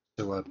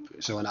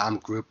an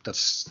armed group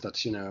that's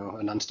a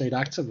non-state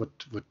actor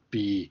would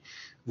be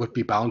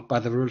bound by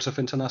the rules of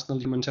international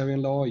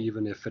humanitarian law,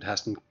 even if it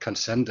hasn't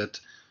consented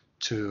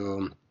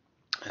to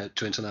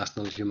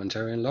international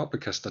humanitarian law,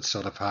 because that's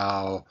sort of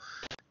how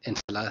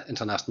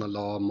international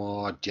law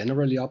more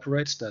generally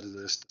operates. That it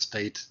is the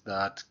state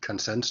that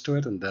consents to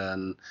it, and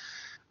then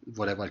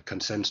whatever it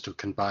consents to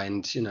can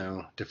bind,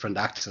 different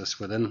actors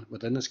within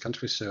its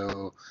country.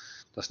 So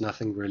there's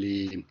nothing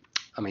really,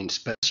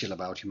 special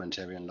about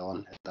humanitarian law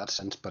in that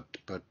sense. But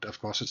of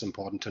course, it's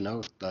important to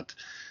note that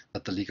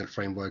the legal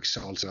frameworks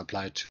also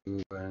apply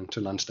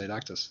to non-state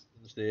actors.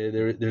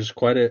 There's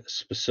quite a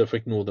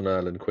specific Northern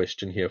Ireland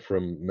question here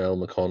from Mel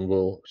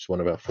McConville, who's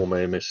one of our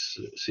former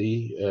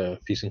MSc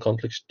Peace and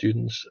Conflict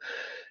students,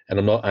 and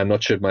I'm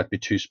not sure it might be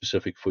too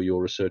specific for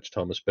your research,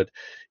 Thomas, but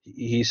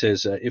he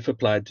says if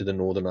applied to the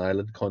Northern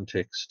Ireland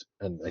context,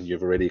 and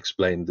you've already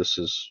explained this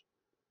is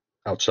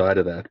outside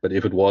of that, but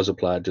if it was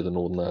applied to the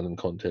Northern Ireland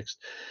context,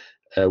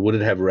 would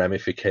it have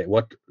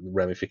what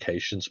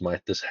ramifications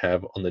might this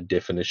have on the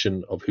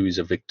definition of who is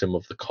a victim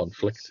of the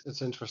conflict?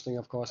 It's interesting,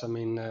 of course.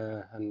 And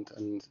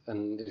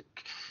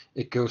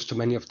it goes to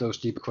many of those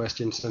deeper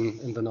questions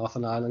in the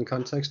Northern Ireland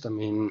context.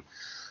 I'm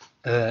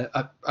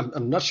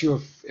not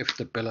sure if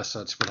the bill as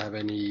such would have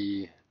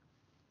any.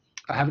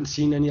 I haven't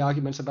seen any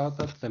arguments about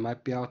that. They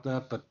might be out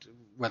there, but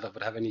whether it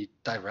would have any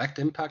direct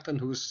impact on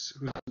who's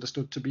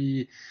understood to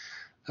be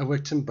a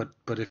victim.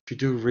 But if you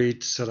do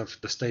read sort of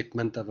the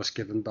statement that was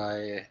given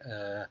by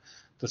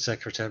the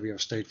Secretary of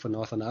State for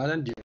Northern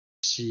Ireland, you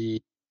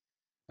see,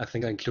 I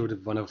think I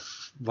included one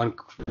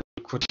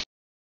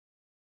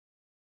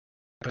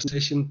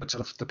presentation, but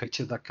sort of the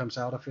picture that comes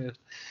out of it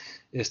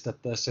is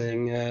that they're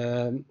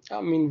saying,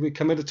 we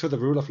committed to the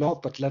rule of law,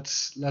 but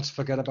let's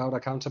forget about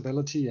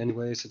accountability.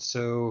 Anyways, it's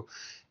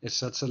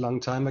such a long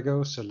time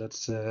ago, so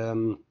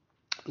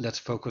let's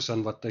focus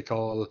on what they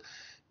call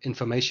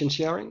information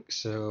sharing.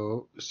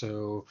 So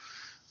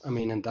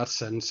in that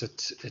sense,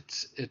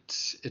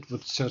 it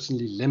would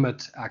certainly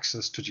limit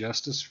access to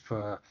justice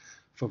for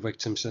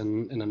victims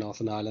in a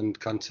Northern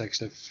Ireland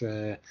context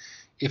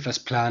if as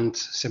planned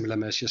similar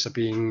measures are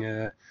being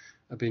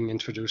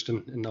introduced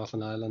in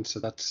Northern Ireland. So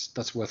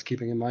that's worth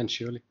keeping in mind,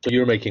 surely. So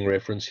you're making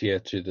reference here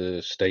to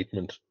the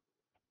statement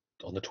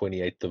on the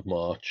 28th of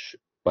March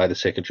by the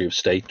Secretary of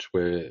State,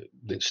 where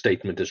the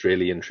statement is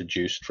really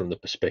introduced from the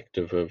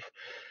perspective of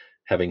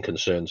having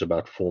concerns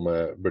about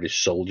former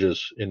British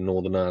soldiers in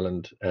Northern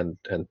Ireland and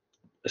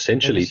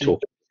essentially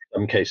talking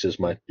some cases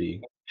might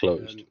be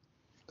closed.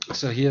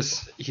 So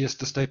here's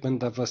the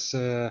statement that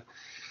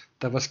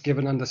was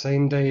given on the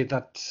same day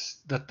that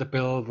the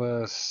bill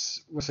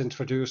was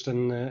introduced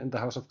in the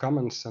House of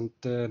Commons,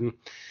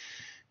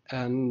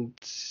 and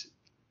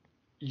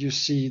you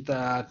see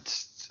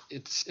that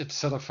it's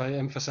sort of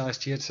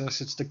emphasized here. It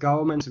says it's the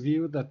government's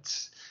view that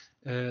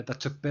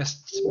to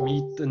best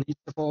meet the needs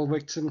of all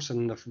victims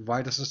and of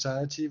wider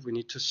society, we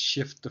need to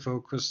shift the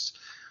focus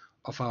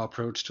of our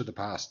approach to the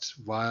past.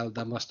 While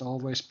there must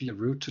always be a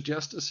route to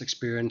justice,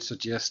 experience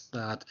suggests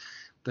that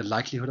the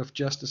likelihood of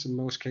justice in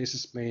most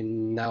cases may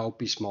now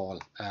be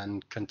small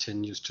and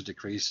continues to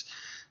decrease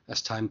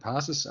as time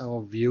passes.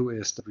 Our view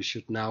is that we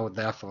should now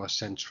therefore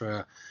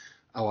center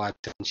our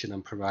attention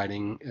on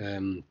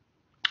providing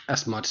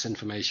as much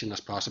information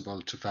as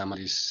possible to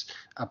families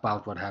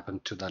about what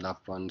happened to their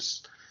loved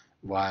ones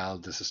while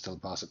this is still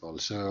possible.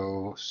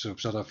 So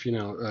sort of,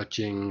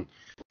 urging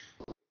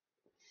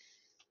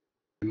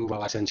move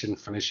our attention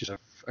from issues of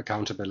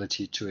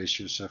accountability to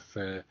issues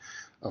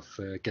of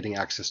getting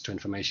access to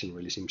information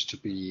really seems to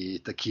be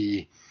the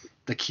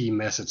key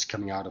message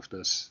coming out of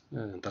this.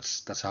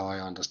 That's how I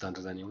understand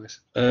it, anyways.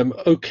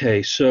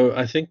 Okay, so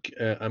I think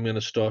I'm going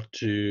to start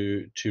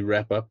to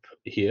wrap up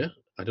here.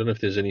 I don't know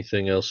if there's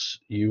anything else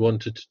you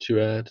wanted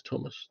to add,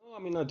 Thomas.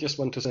 I just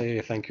want to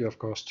say thank you, of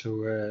course,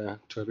 to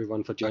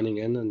everyone for joining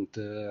in, and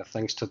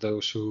thanks to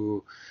those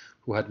who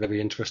had very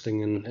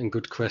interesting and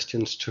good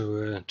questions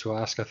to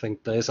ask. I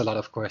think there is a lot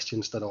of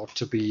questions that ought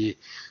to be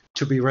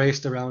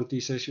raised around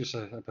these issues.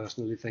 I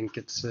personally think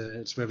it's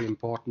very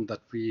important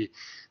that we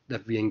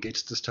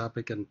engage this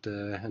topic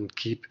and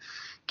keep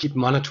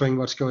monitoring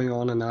what's going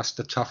on and ask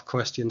the tough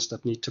questions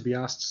that need to be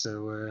asked.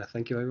 So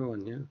thank you,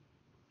 everyone. Yeah.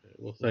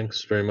 Well,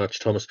 thanks very much,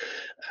 Thomas.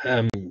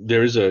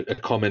 There is a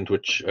comment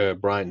which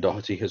Brian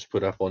Doherty has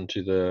put up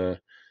onto the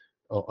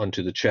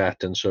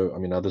chat, and so I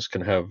mean others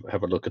can have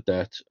a look at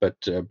that. But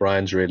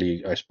Brian's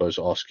really, I suppose,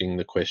 asking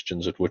the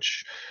questions at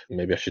which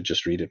maybe I should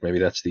just read it. Maybe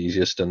that's the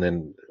easiest, and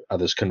then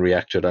others can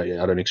react to it.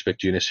 I don't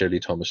expect you necessarily,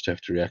 Thomas, to have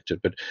to react to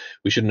it, but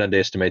we shouldn't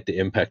underestimate the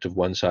impact of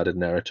one-sided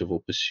narrative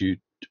or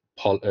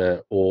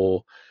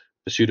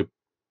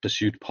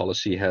pursuit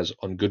policy has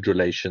on good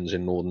relations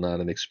in Northern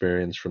Ireland.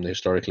 Experience from the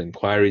Historical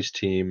Inquiries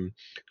team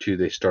to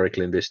the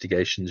Historical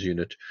Investigations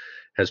Unit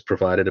has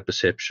provided a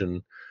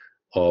perception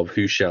of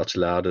who shouts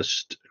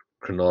loudest,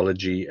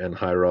 chronology and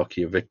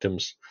hierarchy of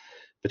victims,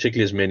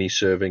 particularly as many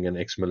serving and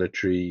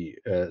ex-military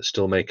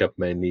still make up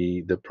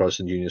mainly the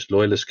Protestant Unionist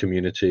Loyalist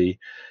community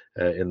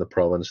in the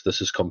province. This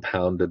is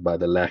compounded by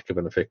the lack of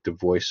an effective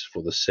voice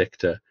for the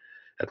sector.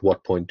 At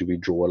what point do we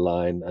draw a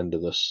line under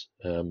this?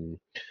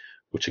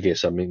 Which I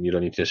guess, I mean, you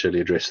don't need to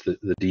necessarily address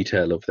the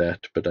detail of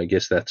that, but I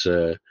guess that's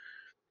a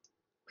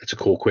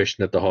core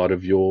question at the heart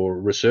of your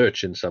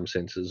research in some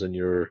senses, and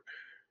you're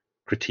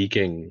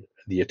critiquing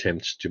the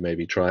attempts to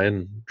maybe try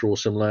and draw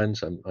some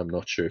lines. I'm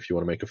not sure if you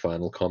want to make a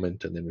final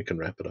comment, and then we can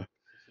wrap it up.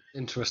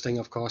 Interesting,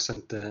 of course,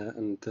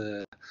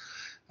 and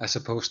I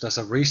suppose there's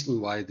a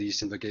reason why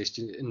these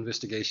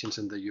investigations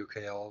in the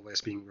UK are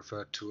always being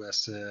referred to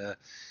as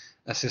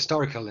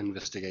historical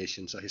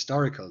investigations or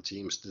historical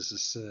teams.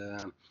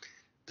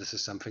 This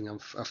is something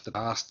of the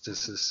past.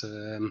 This is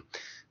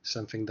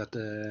something that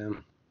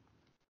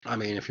I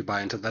mean, if you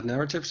buy into that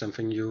narrative,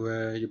 something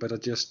you better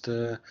just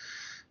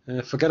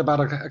forget about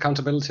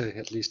accountability.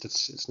 At least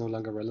it's no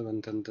longer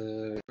relevant. And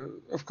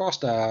of course,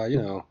 there are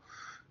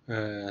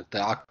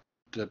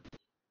there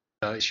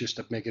are issues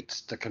that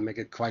can make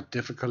it quite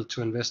difficult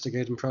to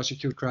investigate and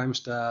prosecute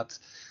crimes that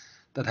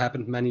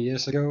happened many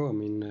years ago. I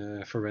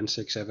mean,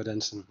 forensics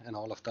evidence and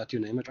all of that, you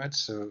name it, right?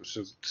 So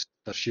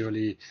there's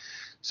surely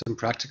some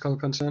practical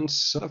concerns.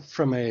 Sort of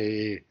from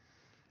a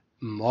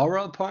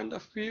moral point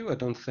of view, I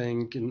don't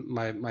think, in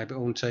my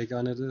own take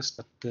on it is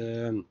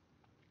that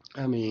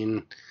I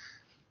mean,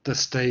 the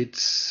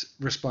state's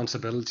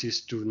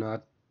responsibilities do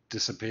not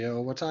disappear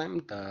over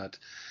time. That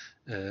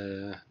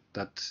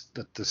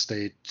the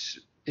state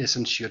is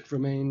and should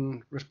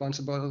remain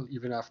responsible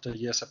even after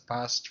years have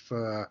passed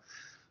for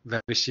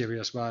very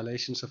serious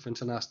violations of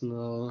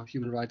international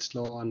human rights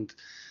law and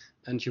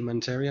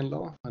humanitarian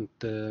law. And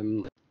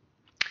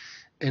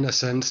in a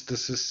sense,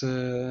 this is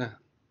the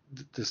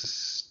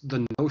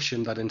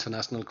notion that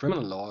international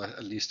criminal law,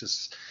 at least,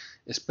 is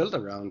built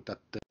around, that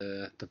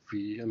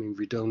we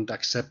don't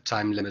accept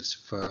time limits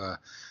for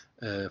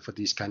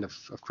these kind of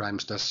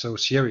crimes. They're so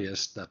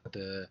serious that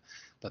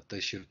they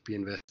should be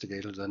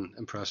investigated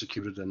and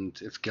prosecuted, and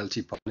if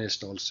guilty,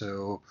 punished.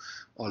 Also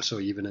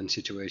even in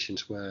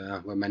situations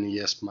where many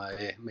years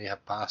may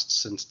have passed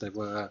since they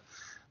were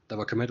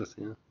committed.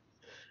 Yeah.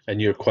 And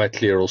you're quite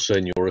clear also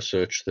in your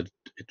research that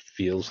it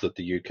feels that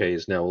the UK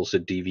is now also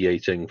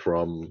deviating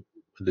from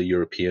the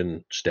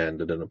European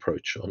standard and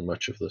approach on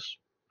much of this,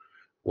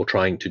 or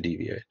trying to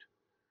deviate.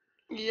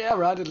 Yeah,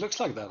 right. It looks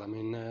like that. I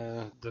mean,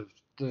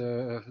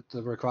 the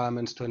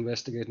requirements to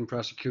investigate and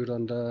prosecute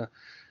under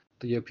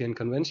the European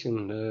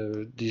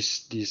Convention,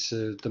 these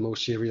the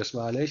most serious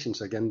violations,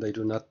 again, they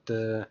do not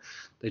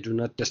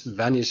just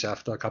vanish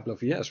after a couple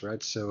of years,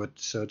 right? So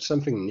it's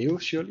something new,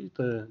 surely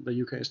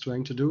the UK is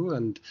trying to do,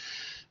 and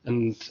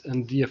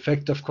the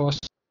effect, of course,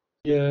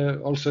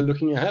 also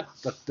looking ahead,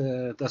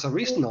 that there's a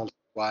reason also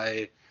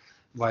why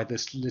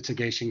this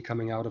litigation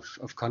coming out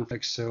of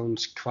conflict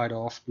zones quite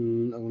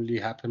often only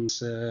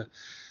happens a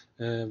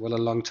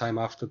long time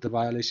after the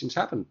violations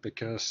happened,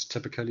 because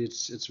typically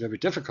it's very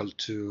difficult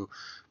to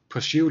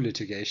pursue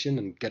litigation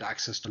and get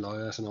access to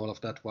lawyers and all of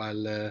that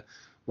while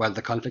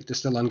the conflict is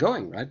still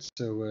ongoing, right?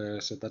 So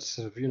that's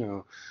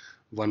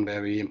one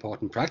very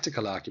important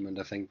practical argument,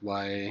 I think,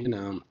 why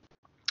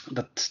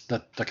that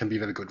there can be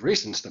very good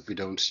reasons that we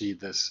don't see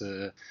this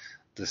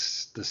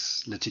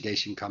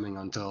litigation coming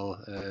until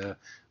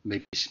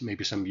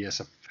maybe some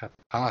years have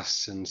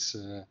passed since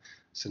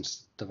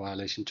the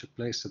violation took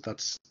place. So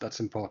that's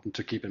important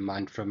to keep in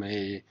mind from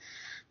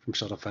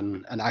sort of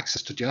an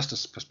access to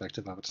justice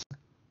perspective, I would say.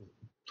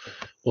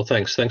 Well,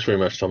 thanks very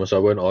much, Thomas. I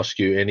won't ask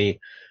you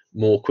any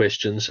more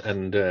questions,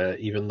 and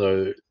even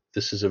though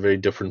this is a very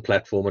different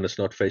platform and it's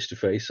not face to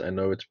face, I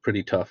know it's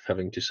pretty tough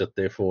having to sit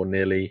there for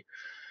nearly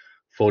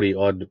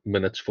 45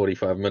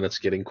 minutes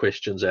getting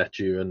questions at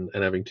you and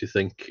having to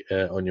think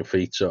on your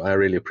feet. So I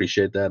really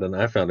appreciate that, and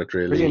I found it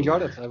really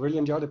enjoyed it. I really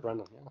enjoyed it,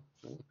 Brandon.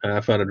 Yeah.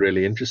 I found it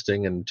really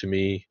interesting, and to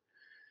me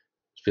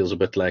it feels a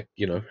bit like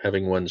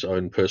having one's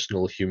own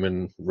personal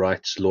human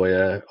rights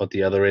lawyer at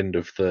the other end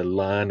of the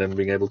line and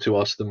being able to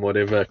ask them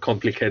whatever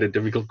complicated,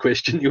 difficult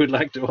question you would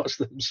like to ask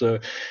them. So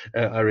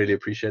I really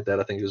appreciate that.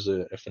 I think it was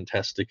a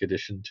fantastic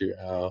addition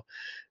to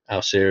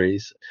our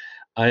series.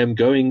 I am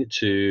going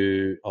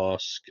to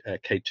ask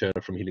Kate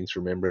Turner from Healing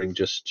Through Remembering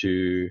just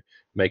to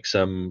make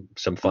some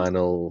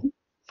final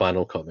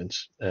final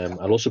comments.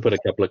 I'll also put a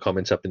couple of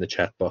comments up in the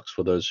chat box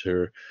for those who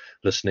are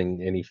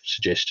listening, any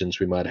suggestions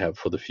we might have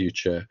for the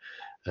future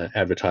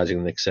advertising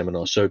the next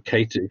seminar. So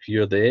Kate, if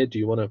you're there, do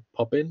you want to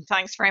pop in?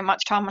 Thanks very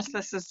much, Thomas.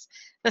 This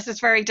is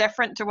very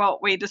different to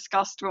what we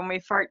discussed when we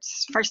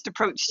first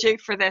approached you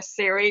for this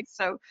series.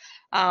 So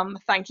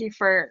thank you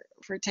for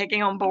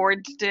taking on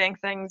board doing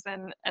things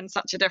in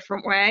such a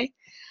different way.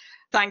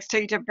 Thanks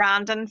to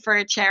Brandon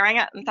for chairing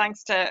it, and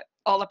thanks to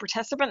all the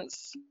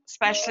participants,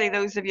 especially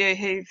those of you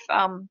who've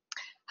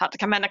had to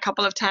come in a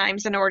couple of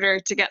times in order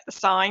to get the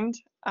sound.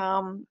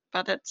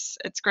 But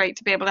it's great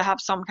to be able to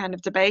have some kind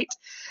of debate.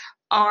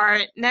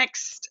 Our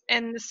next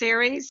in the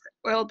series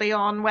will be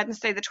on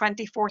Wednesday, the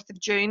 24th of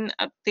June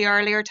at the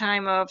earlier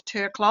time of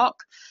 2 o'clock.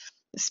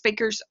 The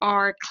speakers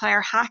are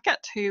Claire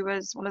Hackett, who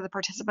was one of the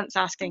participants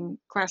asking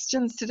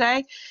questions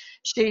today.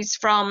 She's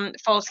from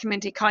Falls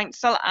Community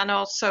Council and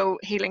also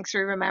Healing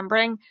Through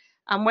Remembering.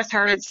 And with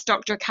her is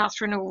Dr.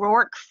 Catherine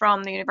O'Rourke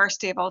from the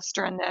University of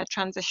Ulster and the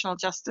Transitional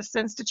Justice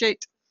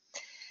Institute.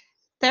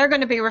 They're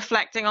going to be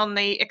reflecting on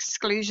the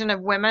exclusion of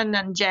women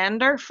and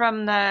gender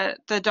from the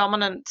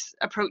dominant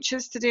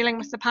approaches to dealing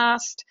with the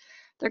past.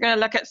 They're going to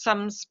look at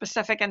some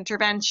specific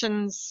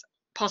interventions,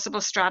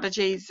 possible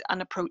strategies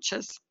and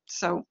approaches.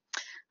 So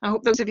I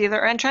hope those of you that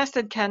are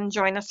interested can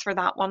join us for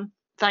that one.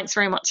 Thanks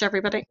very much,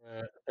 everybody.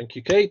 Thank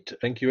you, Kate.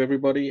 Thank you,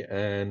 everybody.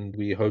 And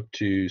we hope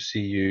to see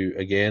you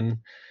again.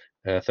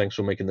 Thanks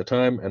for making the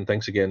time. And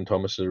thanks again,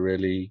 Thomas, a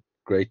really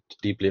great,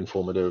 deeply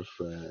informative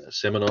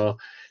seminar.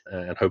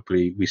 And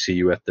hopefully we see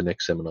you at the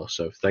next seminar.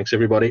 So thanks,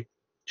 everybody.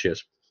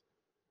 Cheers.